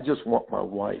 I just want my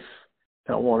wife.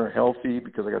 And I want her healthy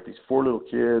because I got these 4 little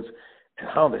kids, and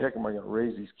how the heck am I going to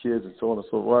raise these kids and so on and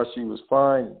so forth. Well, she was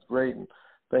fine. It's great, and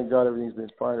thank God everything's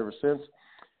been fine ever since.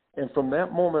 And from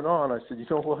that moment on, I said, you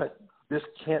know what? This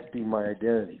can't be my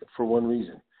identity for one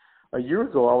reason. A year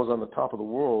ago, I was on the top of the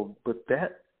world, but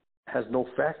that has no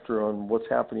factor on what's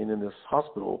happening in this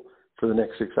hospital for the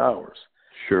next 6 hours.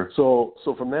 Sure. So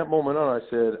from that moment on, I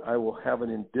said, I will have an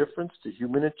indifference to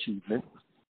human achievement,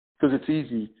 because it's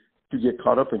easy to get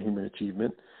caught up in human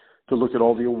achievement, to look at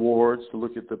all the awards, to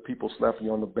look at the people slapping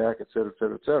you on the back, et cetera, et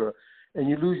cetera, et cetera, and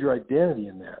you lose your identity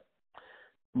in that.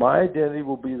 My identity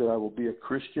will be that I will be a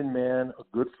Christian man, a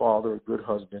good father, a good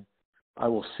husband. I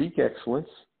will seek excellence,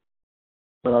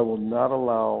 but I will not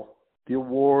allow the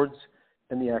awards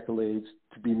and the accolades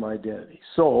to be my identity.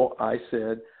 So I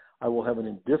said, I will have an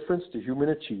indifference to human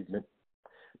achievement,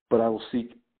 but I will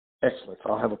seek excellence.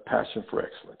 I'll have a passion for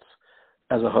excellence.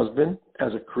 As a husband,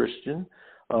 as a Christian,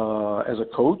 as a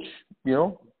coach,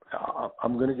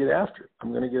 I'm going to get after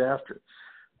it.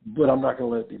 But I'm not going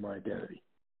to let it be my identity.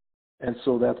 And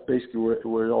so that's basically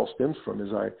where it all stems from.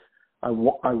 Is I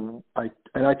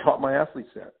taught my athletes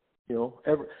that.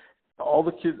 All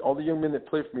the kids, all the young men that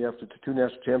played for me after the 2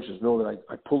 national championships know that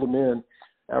I pulled them in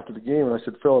after the game and I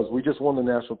said, fellas, we just won the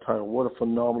national title. What a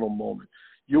phenomenal moment.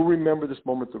 You'll remember this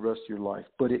moment the rest of your life,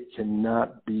 but it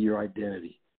cannot be your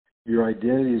identity. Your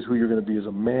identity is who you're going to be as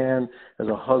a man, as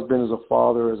a husband, as a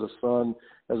father, as a son,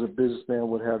 as a businessman,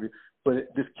 what have you.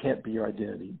 But this can't be your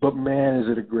identity. But man, is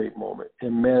it a great moment.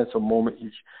 And man, it's a moment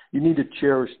you need to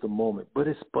cherish the moment. But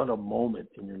it's but a moment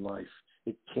in your life.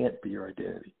 It can't be your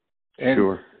identity. And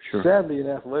sure. Sadly, in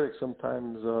athletics,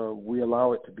 sometimes we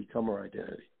allow it to become our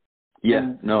identity.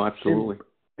 Yeah, absolutely.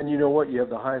 And you know what? You have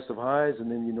the highest of highs, and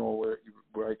then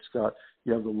right, Scott,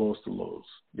 you have the lowest of lows.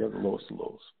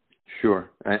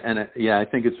 Sure. And I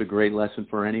think it's a great lesson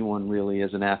for anyone really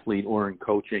as an athlete or in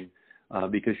coaching,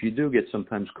 because you do get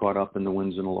sometimes caught up in the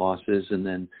wins and the losses, and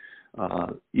then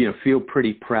feel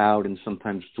pretty proud and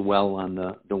sometimes dwell on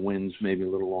the wins maybe a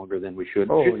little longer than we should.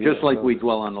 We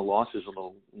dwell on the losses a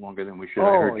little longer than we should.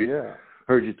 I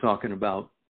heard you talking about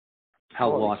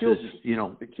how losses,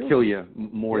 kill you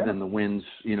more than the wins.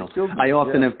 I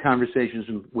often have conversations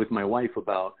with my wife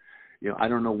about, I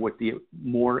don't know what the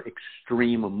more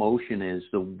extreme emotion is,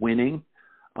 the winning,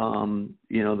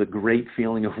 the great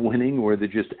feeling of winning, or the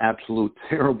just absolute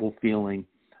terrible feeling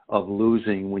of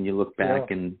losing when you look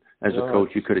back and as a coach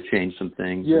you could have changed some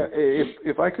things. Yeah,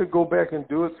 if I could go back and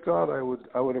do it, Scott, I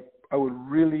would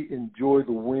really enjoy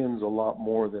the wins a lot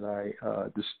more than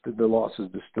the losses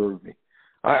disturbed me.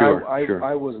 Sure.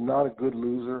 I was not a good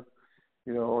loser.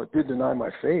 It did deny my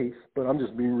faith, but I'm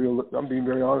just being real. I'm being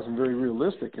very honest and very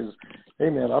realistic. Is, hey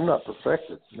man, I'm not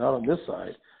perfected, not on this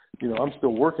side. I'm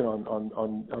still working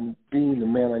on being the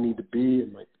man I need to be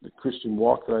and the Christian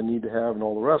walk that I need to have and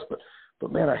all the rest.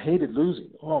 But man, I hated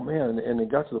losing. Oh man, and it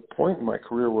got to the point in my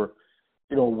career where,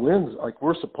 wins, like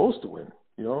we're supposed to win.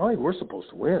 Like we're supposed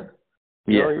to win.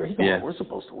 We're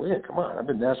supposed to win. Come on, I've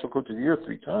been National Coach of the Year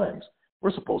 3 times.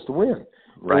 We're supposed to win.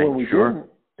 Right.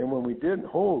 And when we didn't,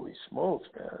 holy smokes,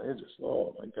 man, it just,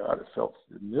 oh my God, it felt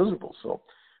miserable. So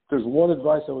if there's one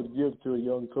advice I would give to a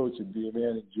young coach, it'd be,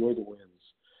 man, enjoy the wins.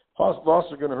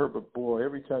 Losses are going to hurt, but boy,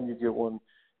 every time you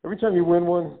win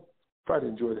one, try to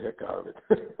enjoy the heck out of it.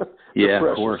 Yeah,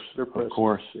 precious. Of course. They're precious. Of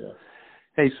course. Yeah.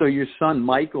 Hey, so your son,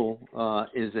 Michael,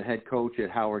 is a head coach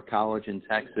at Howard College in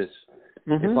Texas.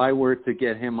 Mm-hmm. If I were to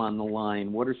get him on the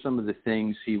line, what are some of the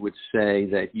things he would say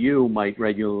that you might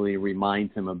regularly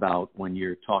remind him about when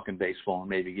you're talking baseball and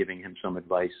maybe giving him some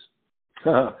advice?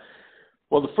 Well,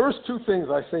 the first 2 things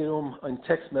I say to him in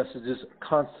text messages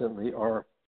constantly are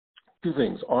 2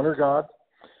 things. Honor God.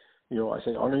 I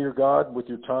say honor your God with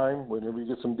your time. Whenever you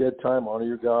get some dead time, honor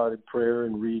your God in prayer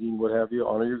and reading, what have you.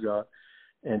 Honor your God.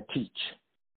 And teach.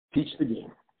 Teach the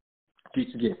game.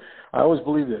 Teach the game. I always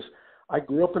believe this. I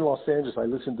grew up in Los Angeles. I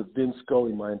listened to Vin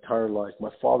Scully my entire life. My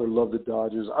father loved the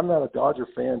Dodgers. I'm not a Dodger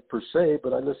fan per se,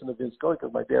 but I listened to Vin Scully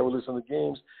because my dad would listen to the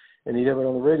games, and he'd have it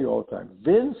on the radio all the time.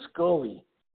 Vin Scully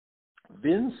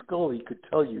could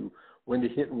tell you when to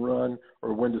hit and run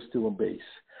or when to steal a base.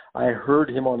 I heard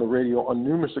him on the radio on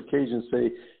numerous occasions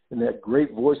say, in that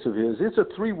great voice of his, it's a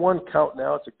 3-1 count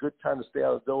now. It's a good time to stay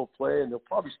out of double play, and they'll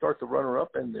probably start the runner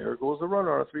up, and there goes the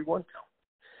runner on a 3-1 count.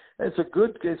 It's a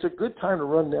good time to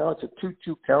run now. It's a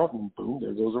 2-2 count, and boom,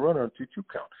 there goes a runner on a 2-2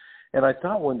 count. And I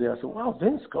thought one day, I said, wow,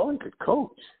 Vin Scully could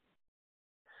coach.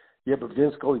 Yeah, but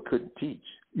Vin Scully couldn't teach.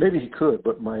 Maybe he could,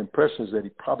 but my impression is that he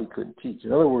probably couldn't teach.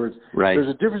 In other words, right. There's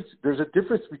a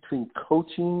difference between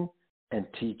coaching and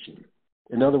teaching.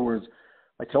 In other words,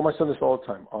 I tell my son this all the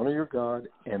time, honor your God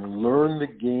and learn the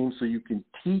game so you can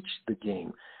teach the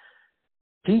game.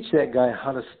 Teach that guy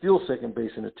how to steal second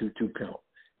base in a 2-2 count.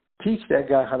 Teach that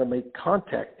guy how to make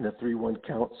contact in a 3-1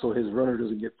 count so his runner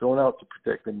doesn't get thrown out to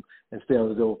protect him and stay on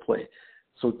the double play.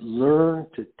 So learn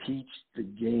to teach the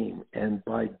game. And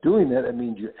by doing that, it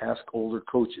means you ask older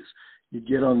coaches. You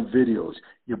get on videos.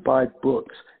 You buy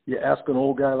books. You ask an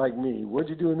old guy like me, what'd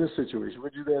you do in this situation?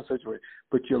 What'd you do in that situation?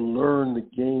 But you learn the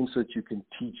game so that you can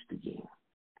teach the game.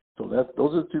 So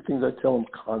those are the 2 things I tell them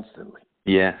constantly.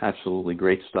 Yeah, absolutely.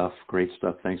 Great stuff. Great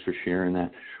stuff. Thanks for sharing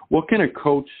that. What can a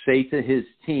coach say to his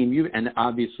team? And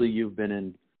obviously you've been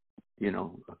in,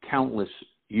 countless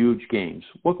huge games.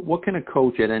 What can a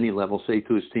coach at any level say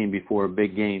to his team before a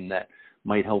big game that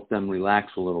might help them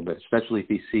relax a little bit, especially if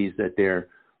he sees that they're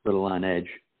a little on edge?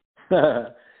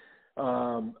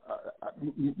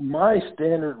 My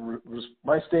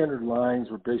standard lines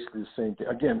were basically the same thing.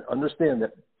 Again, understand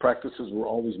that practices were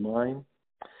always mine.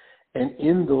 And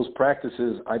in those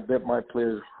practices, I bet my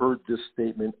players heard this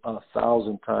statement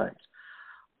 1,000 times.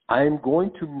 I'm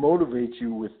going to motivate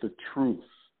you with the truth.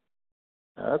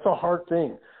 Now, that's a hard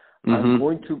thing.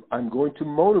 Mm-hmm. I'm going to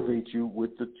motivate you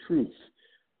with the truth.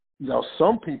 Now,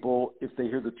 some people, if they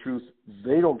hear the truth,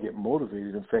 they don't get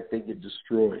motivated. In fact, they get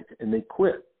destroyed and they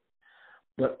quit.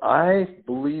 But I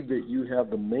believe that you have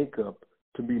the makeup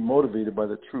to be motivated by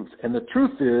the truth. And the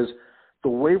truth is, the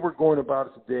way we're going about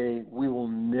it today, we will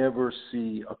never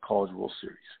see a College World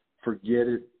Series. Forget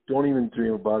it. Don't even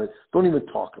dream about it. Don't even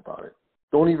talk about it.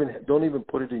 Don't even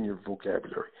put it in your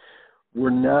vocabulary.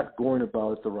 We're not going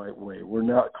about it the right way. We're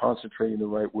not concentrating the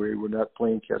right way. We're not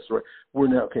playing catch the right. We're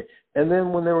not okay. And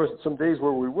then when there were some days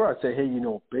where we were, I'd say, hey,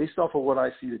 based off of what I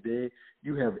see today,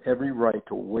 you have every right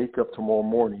to wake up tomorrow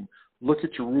morning, look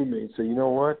at your roommate, and say, you know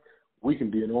what? We can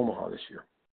be in Omaha this year.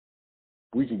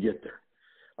 We can get there.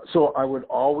 So I would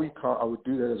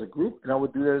do that as a group, and I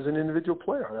would do that as an individual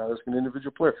player. I would ask an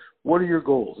individual player, what are your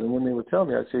goals? And when they would tell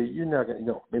me, I'd say, you're not going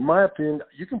to, in my opinion,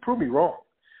 you can prove me wrong.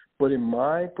 But in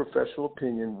my professional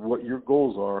opinion, what your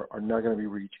goals are not going to be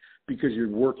reached because your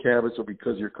work habits or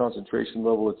because your concentration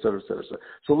level, et cetera, et cetera, et cetera.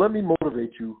 So let me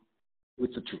motivate you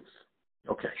with the truth.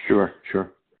 Okay. Sure.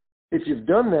 If you've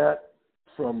done that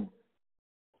from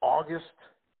August,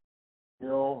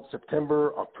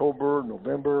 September, October,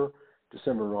 November,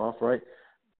 December off, right?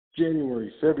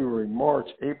 January, February, March,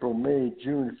 April, May,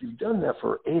 June. If you've done that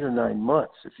for 8 or 9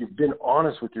 months, if you've been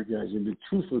honest with your guys, you've been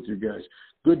truthful with your guys,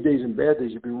 good days and bad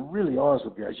days, you've been really honest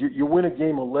with guys. You win a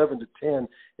game 11-10,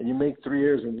 and you make 3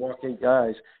 errors and walk 8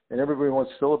 guys, and everybody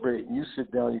wants to celebrate, and you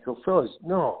sit down and you go, fellas,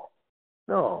 no,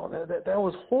 that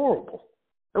was horrible.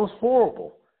 That was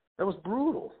horrible. That was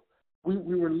brutal.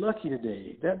 we were lucky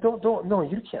today. That no,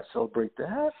 you can't celebrate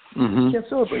that. Mm-hmm. You can't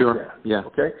celebrate sure. that. Yeah.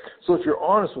 Okay. So if you're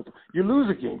honest with them, you lose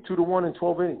a game 2-1 in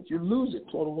 12 innings. You lose it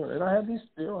 12-1. And I have these,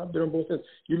 I've been on both ends.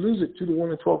 You lose it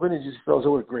 2-1 in 12 innings. You say, fellas,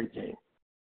 what a great game.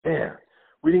 Man,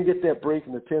 we didn't get that break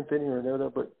in the 10th inning or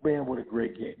another, but man, what a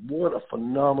great game. What a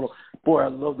phenomenal. Boy, I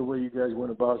love the way you guys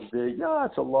went about it today. Yeah,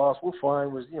 it's a loss. We're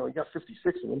fine. You got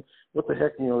 56 of them. What the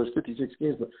heck, there's 56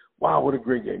 games, but wow, what a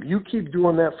great game. You keep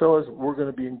doing that, fellas, we're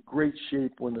going to be in great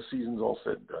shape when the season's all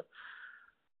said and done.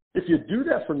 If you do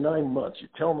that for 9 months, you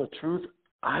tell them the truth.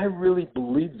 I really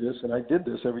believe this, and I did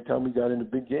this every time we got into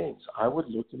big games. I would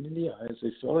look them in the eye and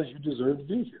say, fellas, you deserve to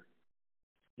be here.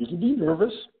 You can be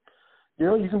nervous.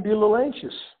 You can be a little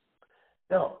anxious.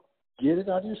 Now, get it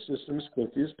out of your system as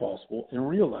quickly as possible and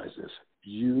realize this.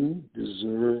 You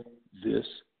deserve this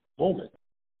moment.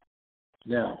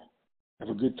 Now, have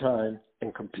a good time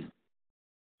and compete.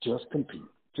 Just compete.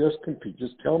 Just compete.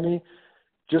 Just tell me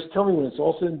when it's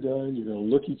all said and done, you're going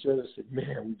to look at each other and say, man,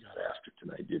 we got after it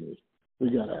tonight, didn't we?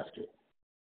 We got after it.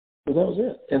 So that was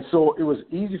it. And so it was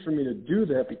easy for me to do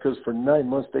that because for 9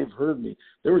 months they've heard me.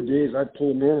 There were days I'd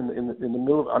pull them in the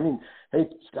middle of, hey,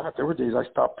 Scott, there were days I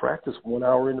stopped practice 1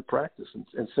 hour into practice and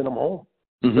sent them home.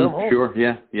 Mm-hmm. Sent them home. Sure,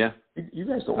 yeah. You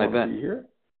guys don't want to be here.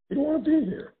 You don't want to be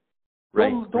here.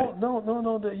 Right.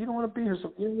 No, you don't want to be here.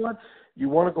 So you know what? You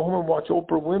want to go home and watch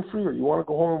Oprah Winfrey or you want to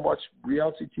go home and watch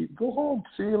reality TV, go home.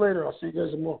 See you later. I'll see you guys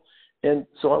tomorrow. And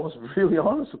so I was really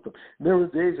honest with them. And there were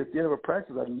days at the end of a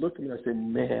practice, I'd look at them and I'd say,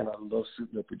 man, I love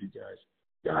suiting up with you guys.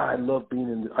 God, I love being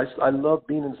in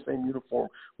the same uniform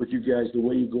with you guys, the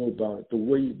way you go about it, the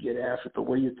way you get after it, the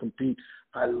way you compete.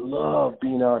 I love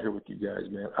being out here with you guys,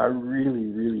 man. I really,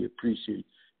 really appreciate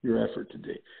your effort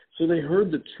today. So they heard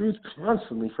the truth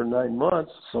constantly for 9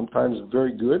 months, sometimes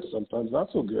very good, sometimes not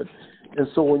so good. And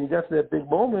so when you got to that big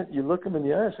moment, you look them in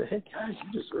the eye and say, hey, guys,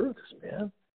 you deserve this,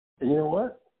 man. And you know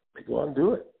what? They go out and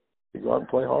do it. They go out and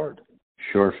play hard.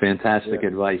 Sure, fantastic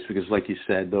advice because, like you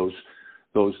said, those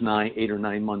 8 or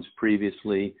 9 months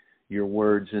previously, your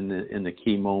words in the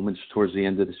key moments towards the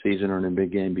end of the season or in a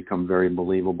big game become very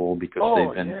believable because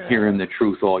they've been hearing the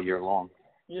truth all year long.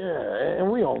 Yeah, and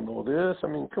we all know this.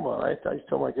 Come on, I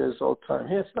tell my guys all the time,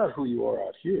 hey, it's not who you are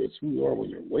out here. It's who you are when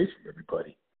you're away from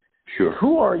everybody. Sure.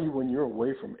 Who are you when you're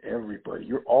away from everybody?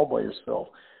 You're all by yourself.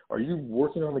 Are you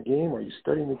working on the game? Are you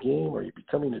studying the game? Are you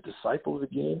becoming a disciple of the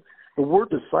game? The word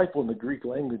disciple in the Greek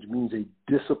language means a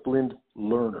disciplined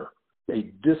learner.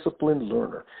 A disciplined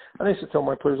learner. And I used to tell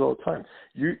my players all the time,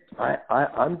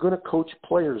 I'm going to coach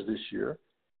players this year,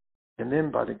 and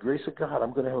then by the grace of God,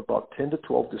 I'm going to have about 10 to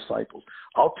 12 disciples.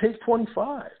 I'll take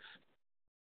 25.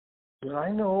 But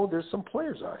I know there's some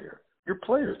players out here. You're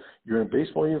players. You're in a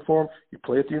baseball uniform. You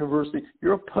play at the university.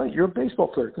 You're a baseball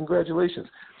player. Congratulations.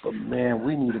 But, man,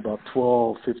 we need about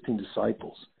 12, 15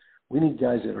 disciples. We need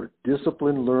guys that are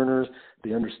disciplined learners.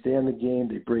 They understand the game.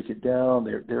 They break it down.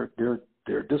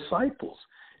 They're disciples.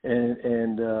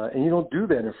 And you don't do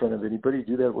that in front of anybody. You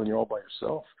do that when you're all by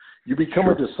yourself. You become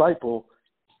a disciple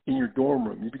in your dorm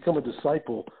room. You become a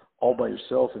disciple all by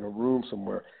yourself in a room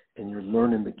somewhere, and you're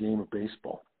learning the game of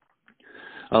baseball.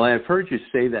 Well, I've heard you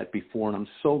say that before, and I'm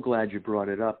so glad you brought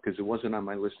it up because it wasn't on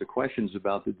my list of questions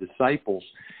about the disciples.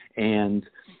 And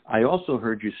I also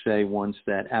heard you say once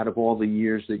that out of all the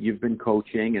years that you've been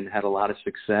coaching and had a lot of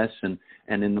success and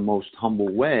in the most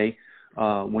humble way,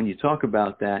 when you talk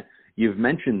about that, you've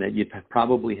mentioned that you've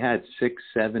probably had 6,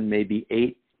 7, maybe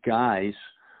 8 guys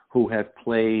who have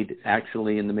played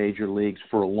actually in the major leagues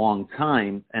for a long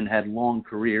time and had long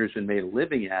careers and made a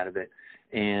living out of it.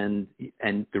 And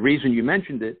the reason you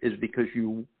mentioned it is because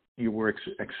you were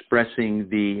expressing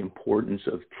the importance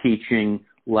of teaching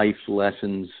life's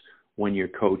lessons when you're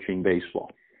coaching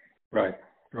baseball. Right.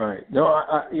 No,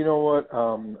 I you know what?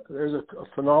 There's a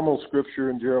phenomenal scripture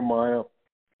in Jeremiah,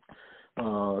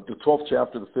 the 12th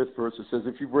chapter, the 5th verse. It says,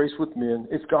 if you race with men,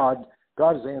 it's God.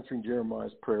 God is answering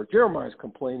Jeremiah's prayer. Jeremiah's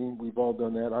complaining. We've all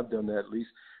done that. I've done that at least.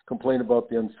 Complain about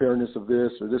the unfairness of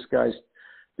this, or this guy's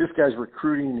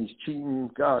recruiting and he's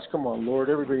cheating. Gosh, come on, Lord.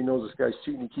 Everybody knows this guy's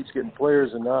cheating. He keeps getting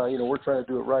players, and now, we're trying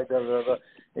to do it right.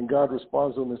 And God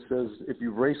responds to him and says, if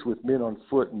you race with men on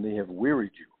foot and they have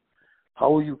wearied you,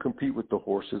 how will you compete with the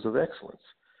horses of excellence?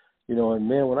 And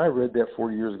man, when I read that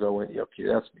 40 years ago, I went, yeah, okay,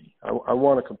 that's me. I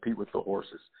want to compete with the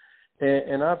horses.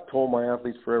 And I've told my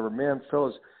athletes forever, man,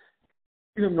 fellas,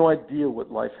 you have no idea what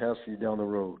life has for you down the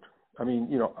road.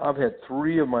 I've had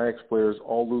 3 of my ex-players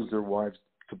all lose their wives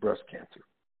to breast cancer.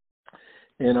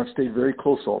 And I've stayed very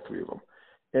close to all 3 of them.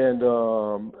 And,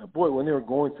 boy, when they were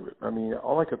going through it,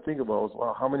 all I could think about was,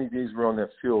 wow, how many days we were on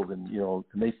that field, and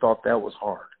they thought that was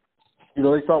hard.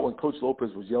 They thought when Coach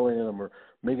Lopez was yelling at them or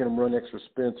making them run extra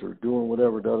sprints or doing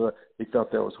whatever, they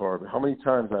thought that was hard. But how many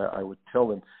times I would tell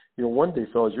them, one day,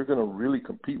 fellas, you're going to really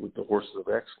compete with the horses of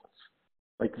excellence.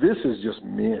 Like, this is just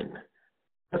men.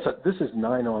 This is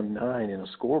 9-on-9 in a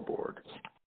scoreboard.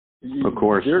 Of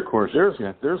course. There's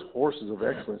horses of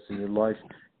excellence in your life.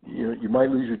 You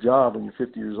might lose your job when you're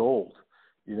 50 years old.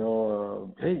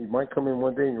 Hey, you might come in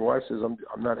one day and your wife says,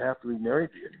 I'm not happily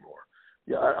married to you anymore.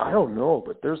 Yeah, I don't know,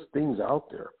 but there's things out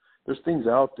there.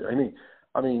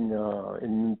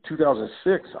 In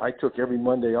 2006, I took every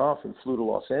Monday off and flew to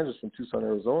Los Angeles from Tucson,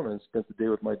 Arizona, and spent the day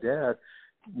with my dad,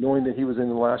 knowing that he was in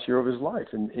the last year of his life.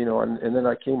 And then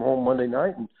I came home Monday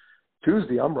night, and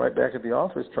Tuesday I'm right back at the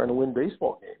office trying to win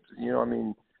baseball games.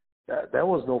 That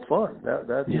was no fun. That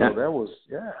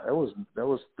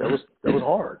was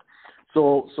hard.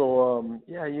 So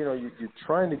you're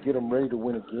trying to get them ready to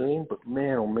win a game, but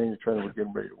man, oh man, you're trying to get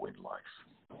them ready to win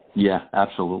life. Yeah,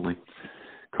 absolutely.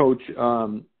 Coach,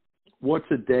 what's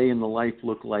a day in the life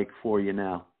look like for you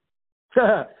now?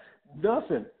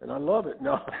 Nothing, and I love it.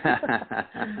 No,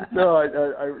 no.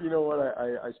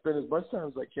 I spend as much time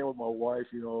as I can with my wife.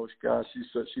 Gosh,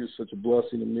 she was such a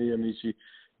blessing to me. I mean, she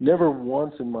never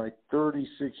once in my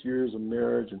 36 years of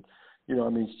marriage, and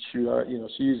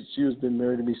she has been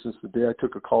married to me since the day I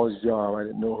took a college job. I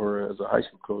didn't know her as a high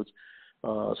school coach,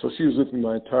 so she was with me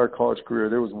my entire college career.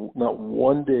 There was not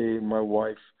one day in my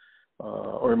wife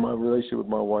or in my relationship with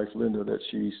my wife Linda that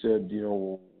she said,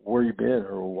 where you been,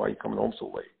 or why are you coming home so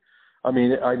late? I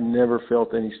mean, I never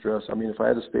felt any stress. I mean, if I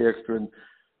had to stay extra and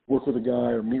work with a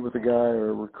guy or meet with a guy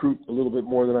or recruit a little bit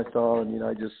more than I thought, I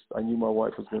knew my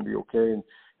wife was going to be okay.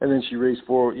 And then she raised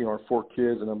our 4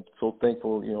 kids, and I'm so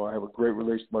thankful. I have a great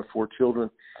relationship with my 4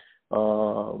 children,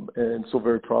 and so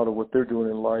very proud of what they're doing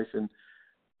in life. And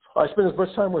I spend as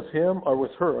much time with him, or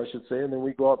with her, I should say, and then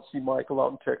we go out to see Michael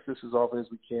out in Texas as often as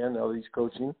we can now that he's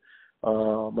coaching.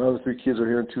 My other 3 kids are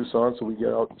here in Tucson, so we get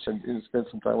out and spend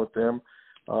some time with them.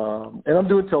 And I'm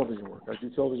doing television work. I do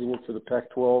television work for the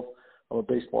Pac-12. I'm a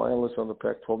baseball analyst on the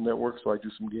Pac-12 network, so I do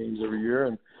some games every year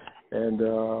and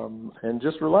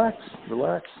just relax,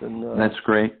 and that's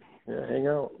great. Yeah, hang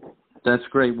out. That's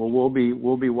great. Well, we'll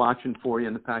be watching for you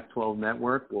in the Pac-12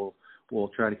 network. We'll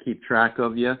try to keep track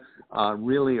of you.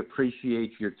 Really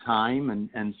appreciate your time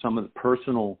and some of the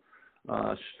personal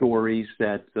stories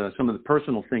some of the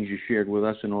personal things you shared with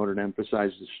us in order to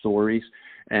emphasize the stories.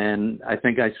 And I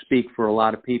think I speak for a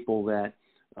lot of people that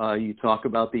you talk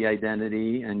about the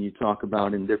identity and you talk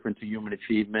about indifference to human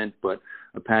achievement, but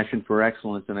a passion for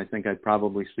excellence. And I think I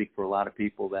probably speak for a lot of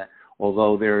people that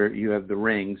although you have the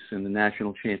rings and the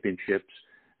national championships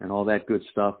and all that good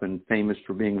stuff and famous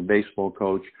for being a baseball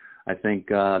coach, I think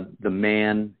the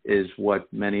man is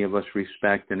what many of us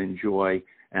respect and enjoy.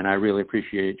 And I really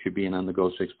appreciate you being on the Go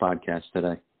Six podcast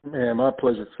today. Man, my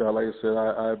pleasure, Scott. Like I said,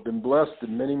 I've been blessed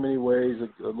in many, many ways.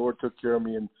 The Lord took care of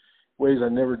me in ways I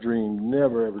never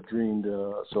ever dreamed.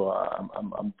 So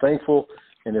I'm thankful.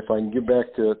 And if I can get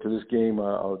back to this game,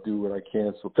 I'll do what I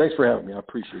can. So thanks for having me. I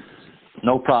appreciate this.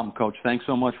 No problem, Coach. Thanks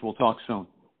so much. We'll talk soon.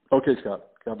 Okay, Scott.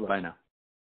 God bless. Bye now.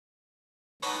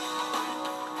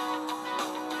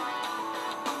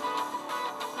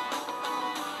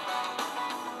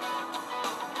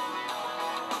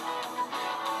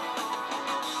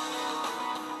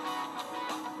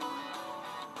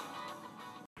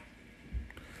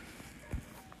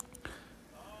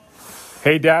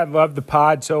 Hey, Dad, love the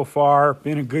pod so far.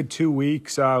 Been a good 2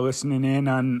 weeks listening in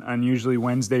on usually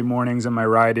Wednesday mornings on my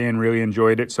ride in. Really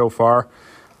enjoyed it so far.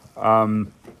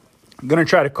 I'm going to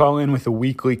try to call in with a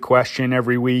weekly question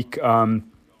every week.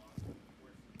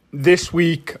 This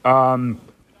week,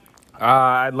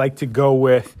 I'd like to go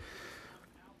with,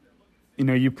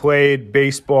 you played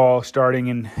baseball starting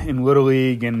in Little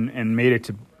League and made it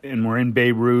to, and were in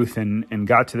Babe Ruth and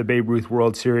got to the Babe Ruth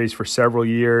World Series for several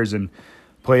years and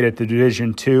played at the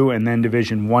Division II and then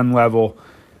Division I level.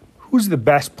 Who's the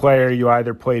best player you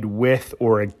either played with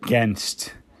or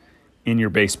against in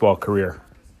your baseball career?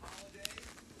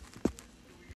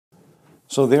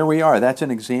 So there we are. That's an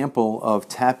example of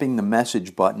tapping the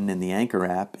message button in the Anchor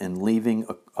app and leaving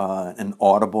an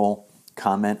audible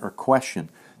comment or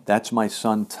question. That's my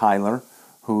son Tyler,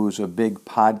 who's a big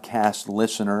podcast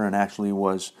listener and actually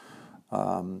was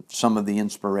some of the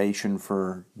inspiration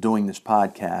for doing this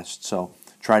podcast. So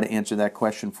try to answer that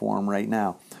question for him right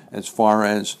now. As far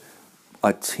as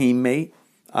a teammate,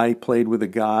 I played with a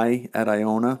guy at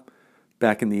Iona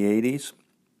back in the 80s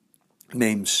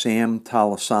named Sam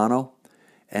Talisano,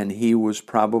 and he was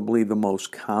probably the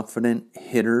most confident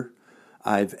hitter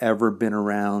I've ever been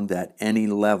around at any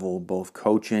level, both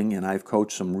coaching, and I've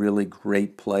coached some really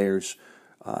great players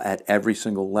at every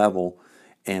single level.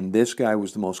 And this guy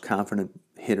was the most confident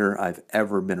hitter I've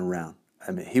ever been around.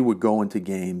 I mean, he would go into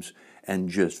games and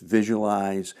just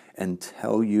visualize and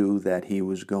tell you that he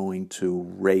was going to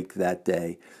rake that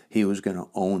day. He was going to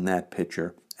own that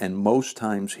pitcher. And most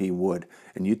times he would.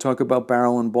 And you talk about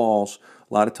barreling balls.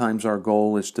 A lot of times our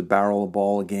goal is to barrel a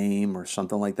ball a game or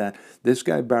something like that. This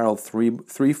guy barreled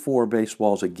four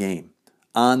baseballs a game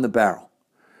on the barrel.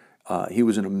 He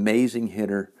was an amazing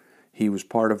hitter. He was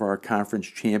part of our conference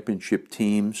championship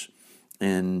teams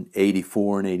in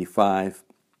 84 and 85.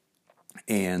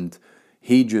 And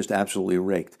he just absolutely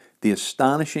raked. The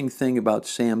astonishing thing about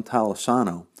Sam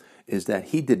Tolosano is that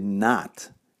he did not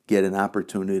get an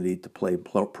opportunity to play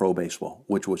pro baseball,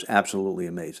 which was absolutely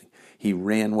amazing. He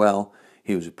ran well.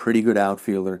 He was a pretty good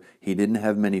outfielder. He didn't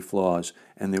have many flaws,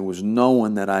 and there was no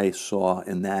one that I saw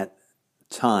in that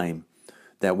time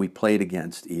that we played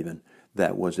against even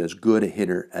that was as good a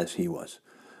hitter as he was.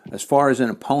 As far as an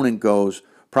opponent goes,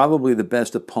 probably the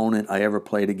best opponent I ever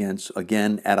played against,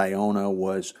 again, at Iona,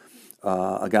 was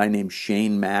a guy named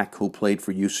Shane Mack, who played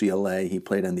for UCLA. He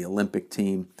played on the Olympic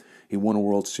team. He won a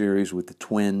World Series with the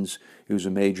Twins. He was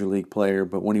a major league player.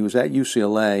 But when he was at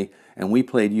UCLA, and we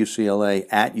played UCLA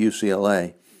at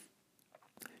UCLA,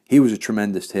 he was a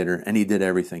tremendous hitter, and he did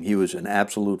everything. He was an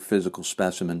absolute physical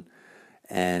specimen,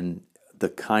 and the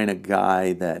kind of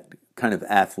guy, that kind of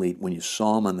athlete, when you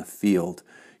saw him on the field,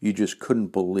 you just couldn't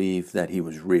believe that he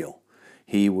was real.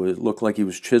 He looked like he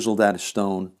was chiseled out of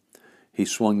stone. He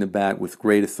swung the bat with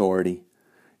great authority.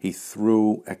 He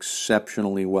threw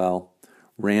exceptionally well,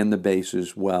 ran the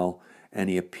bases well, and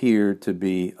he appeared to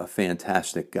be a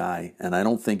fantastic guy. And I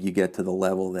don't think you get to the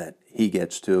level that he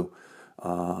gets to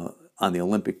on the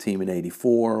Olympic team in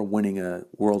 '84, winning a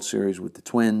World Series with the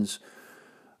Twins.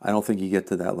 I don't think you get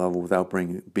to that level without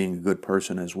being a good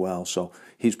person as well. So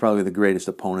he's probably the greatest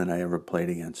opponent I ever played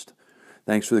against.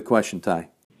 Thanks for the question, Ty.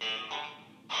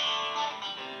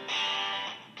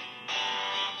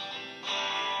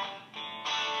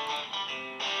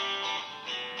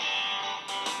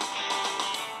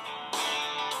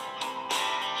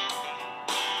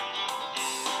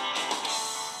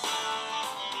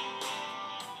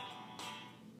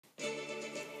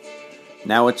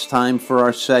 Now it's time for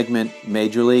our segment,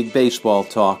 Major League Baseball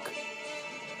Talk.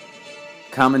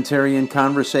 Commentary and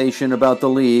conversation about the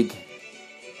league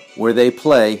where they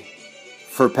play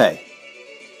for pay.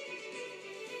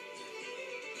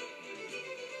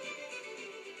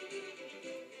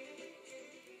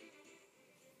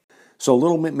 So a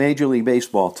little Major League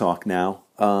Baseball talk now.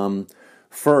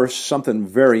 First, something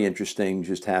very interesting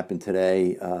just happened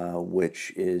today,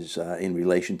 which is in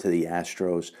relation to the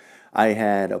Astros. I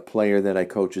had a player that I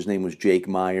coached. His name was Jake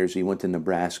Myers. He went to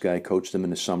Nebraska. I coached him in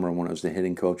the summer when I was the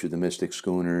hitting coach of the Mystic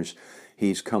Schooners.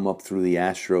 He's come up through the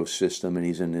Astros system, and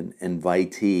he's an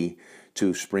invitee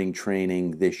to spring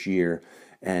training this year.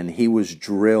 And he was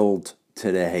drilled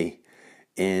today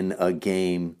in a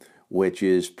game, which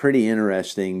is pretty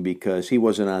interesting because he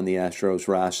wasn't on the Astros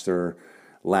roster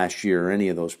last year or any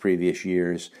of those previous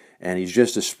years. And he's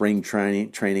just a spring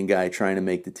training guy trying to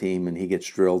make the team, and he gets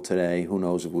drilled today. Who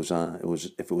knows if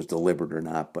it was deliberate or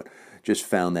not? But just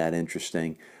found that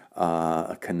interesting.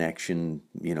 A connection,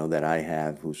 that I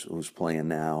have, who's playing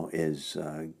now, is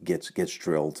gets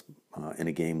drilled in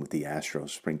a game with the Astros,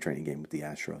 spring training game with the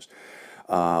Astros.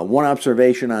 One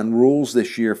observation on rules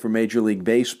this year for Major League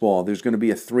Baseball: there's going to be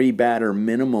a 3-batter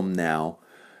minimum now.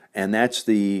 And that's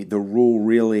the rule,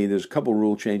 really. There's a couple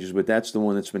rule changes, but that's the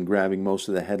one that's been grabbing most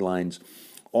of the headlines.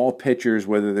 All pitchers,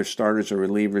 whether they're starters or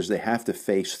relievers, they have to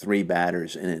face 3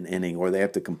 batters in an inning, or they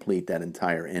have to complete that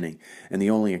entire inning. And the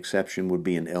only exception would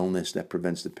be an illness that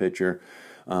prevents the pitcher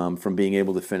from being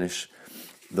able to finish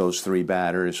those 3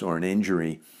 batters, or an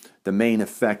injury. The main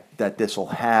effect that this will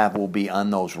have will be on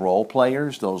those role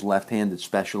players, those left-handed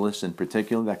specialists in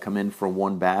particular that come in for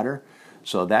 1 batter.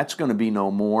 So that's going to be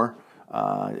no more.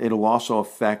 It'll also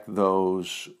affect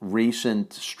those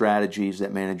recent strategies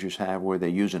that managers have where they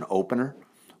use an opener,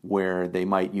 where they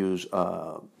might use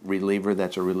a reliever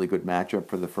that's a really good matchup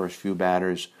for the first few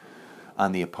batters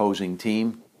on the opposing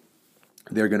team.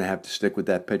 They're going to have to stick with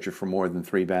that pitcher for more than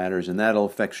 3 batters, and that'll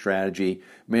affect strategy.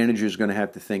 Managers are going to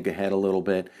have to think ahead a little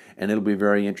bit, and it'll be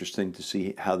very interesting to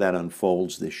see how that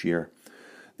unfolds this year.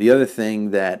 The other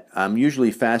thing that I'm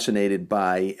usually fascinated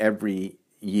by every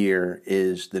year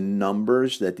is the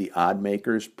numbers that the odd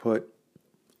makers put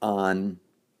on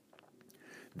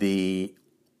the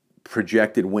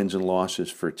projected wins and losses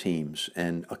for teams.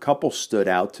 And a couple stood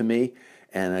out to me.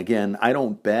 And again, I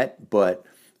don't bet, but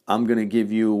I'm going to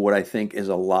give you what I think is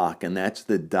a lock, and that's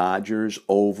the Dodgers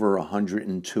over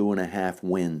 102.5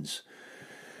 wins.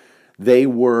 They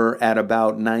were at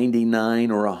about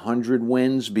 99 or 100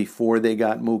 wins before they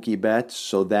got Mookie Betts,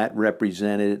 so that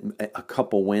represented a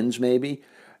couple wins maybe.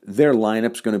 Their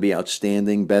lineup's going to be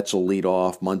outstanding. Betts will lead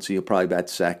off. Muncy will probably bat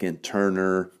second.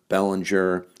 Turner,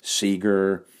 Bellinger,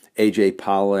 Seager, A.J.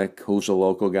 Pollock, who's a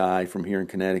local guy from here in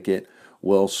Connecticut,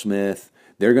 Will Smith.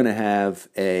 They're going to have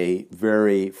a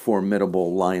very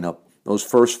formidable lineup. Those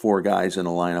first four guys in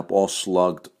the lineup all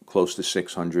slugged close to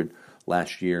 600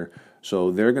 last year.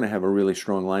 So they're going to have a really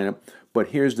strong lineup. But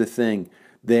here's the thing.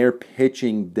 Their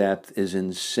pitching depth is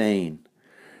insane.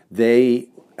 They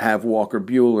have Walker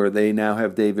Buehler. They now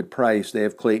have David Price. They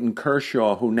have Clayton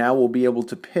Kershaw, who now will be able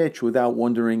to pitch without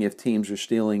wondering if teams are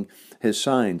stealing his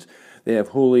signs. They have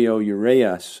Julio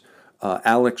Urias,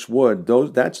 Alex Wood.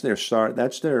 That's their start.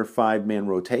 That's their five-man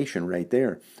rotation right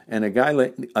there. And a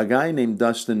guy named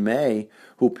Dustin May,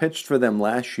 who pitched for them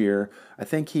last year. I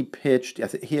think he pitched.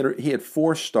 He had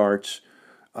 4 starts,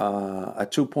 a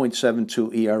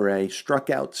 2.72 ERA, struck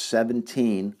out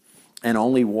 17, and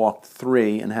only walked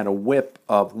 3, and had a WHIP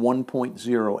of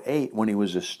 1.08 when he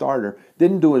was a starter.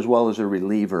 Didn't do as well as a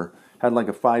reliever. Had like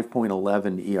a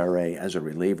 5.11 ERA as a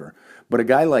reliever. But a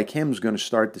guy like him is going to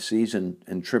start the season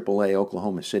in AAA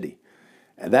Oklahoma City.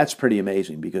 And that's pretty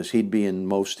amazing because he'd be in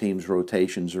most teams'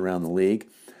 rotations around the league.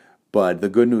 But the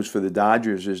good news for the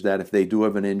Dodgers is that if they do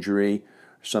have an injury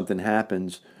or something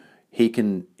happens, he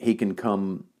can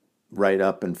come right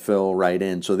up and fill right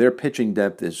in. So their pitching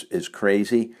depth is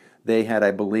crazy. They had, I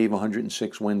believe,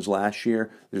 106 wins last year.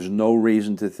 There's no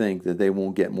reason to think that they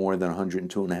won't get more than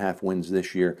 102.5 wins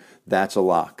this year. That's a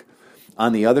lock.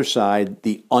 On the other side,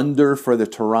 the under for the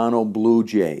Toronto Blue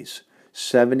Jays,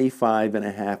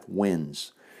 75.5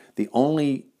 wins. The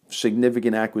only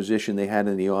significant acquisition they had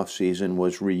in the offseason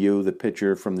was Ryu, the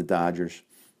pitcher from the Dodgers.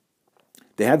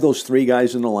 They have those 3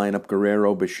 guys in the lineup,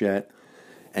 Guerrero, Bichette,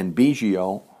 and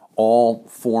Biggio,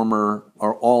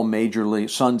 all major league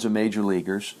sons of major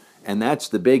leaguers. And that's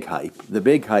the big hype. The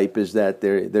big hype is that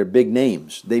they're big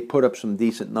names. They put up some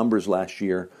decent numbers last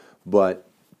year, but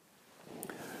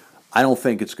I don't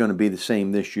think it's going to be the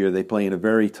same this year. They play in a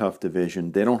very tough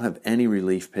division. They don't have any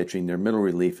relief pitching. Their middle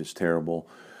relief is terrible.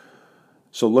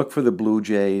 So look for the Blue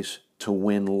Jays to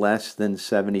win less than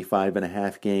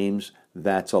 75.5 games.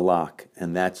 That's a lock,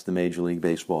 and that's the Major League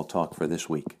Baseball talk for this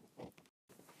week.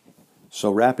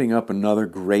 So wrapping up another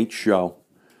great show.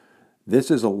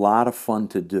 This is a lot of fun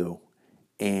to do,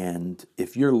 and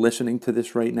if you're listening to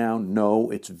this right now, know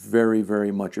it's very,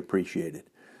 very much appreciated.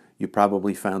 You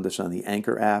probably found this on the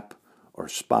Anchor app or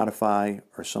Spotify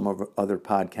or some other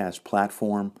podcast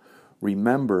platform.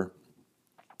 Remember,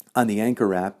 on the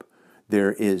Anchor app,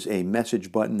 there is a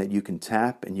message button that you can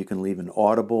tap, and you can leave an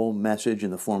audible message in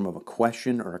the form of a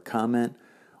question or a comment.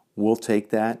 We'll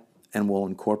take that, and we'll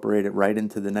incorporate it right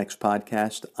into the next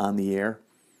podcast on the air.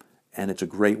 And it's a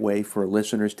great way for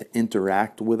listeners to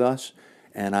interact with us.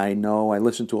 And I know I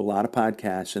listen to a lot of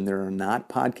podcasts, and there are not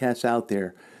podcasts out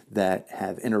there that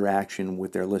have interaction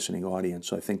with their listening audience.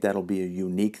 So I think that'll be a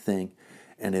unique thing,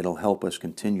 and it'll help us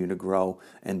continue to grow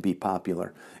and be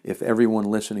popular. If everyone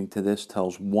listening to this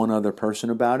tells one other person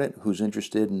about it who's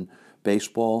interested in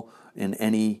baseball, at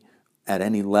any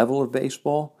level of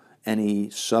baseball, any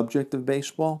subject of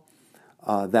baseball,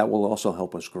 that will also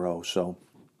help us grow. So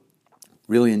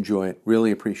really enjoy it. Really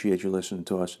appreciate you listening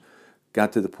to us.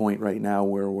 Got to the point right now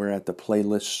where we're at the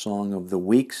playlist song of the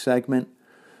week segment.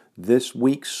 This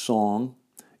week's song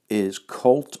is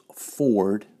Colt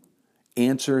Ford,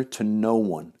 Answer to No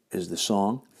One is the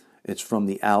song. It's from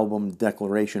the album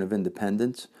Declaration of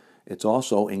Independence. It's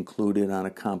also included on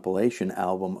a compilation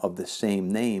album of the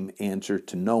same name, Answer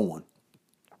to No One.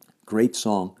 Great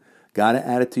song. Got to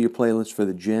add it to your playlist for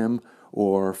the gym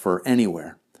or for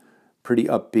anywhere. Pretty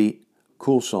upbeat,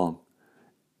 cool song.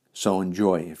 So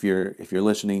enjoy. If you're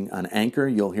listening on Anchor,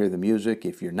 you'll hear the music.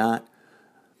 If you're not,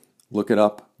 look it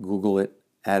up, Google it,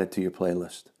 add it to your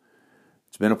playlist.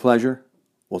 It's been a pleasure.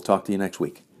 We'll talk to you next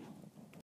week.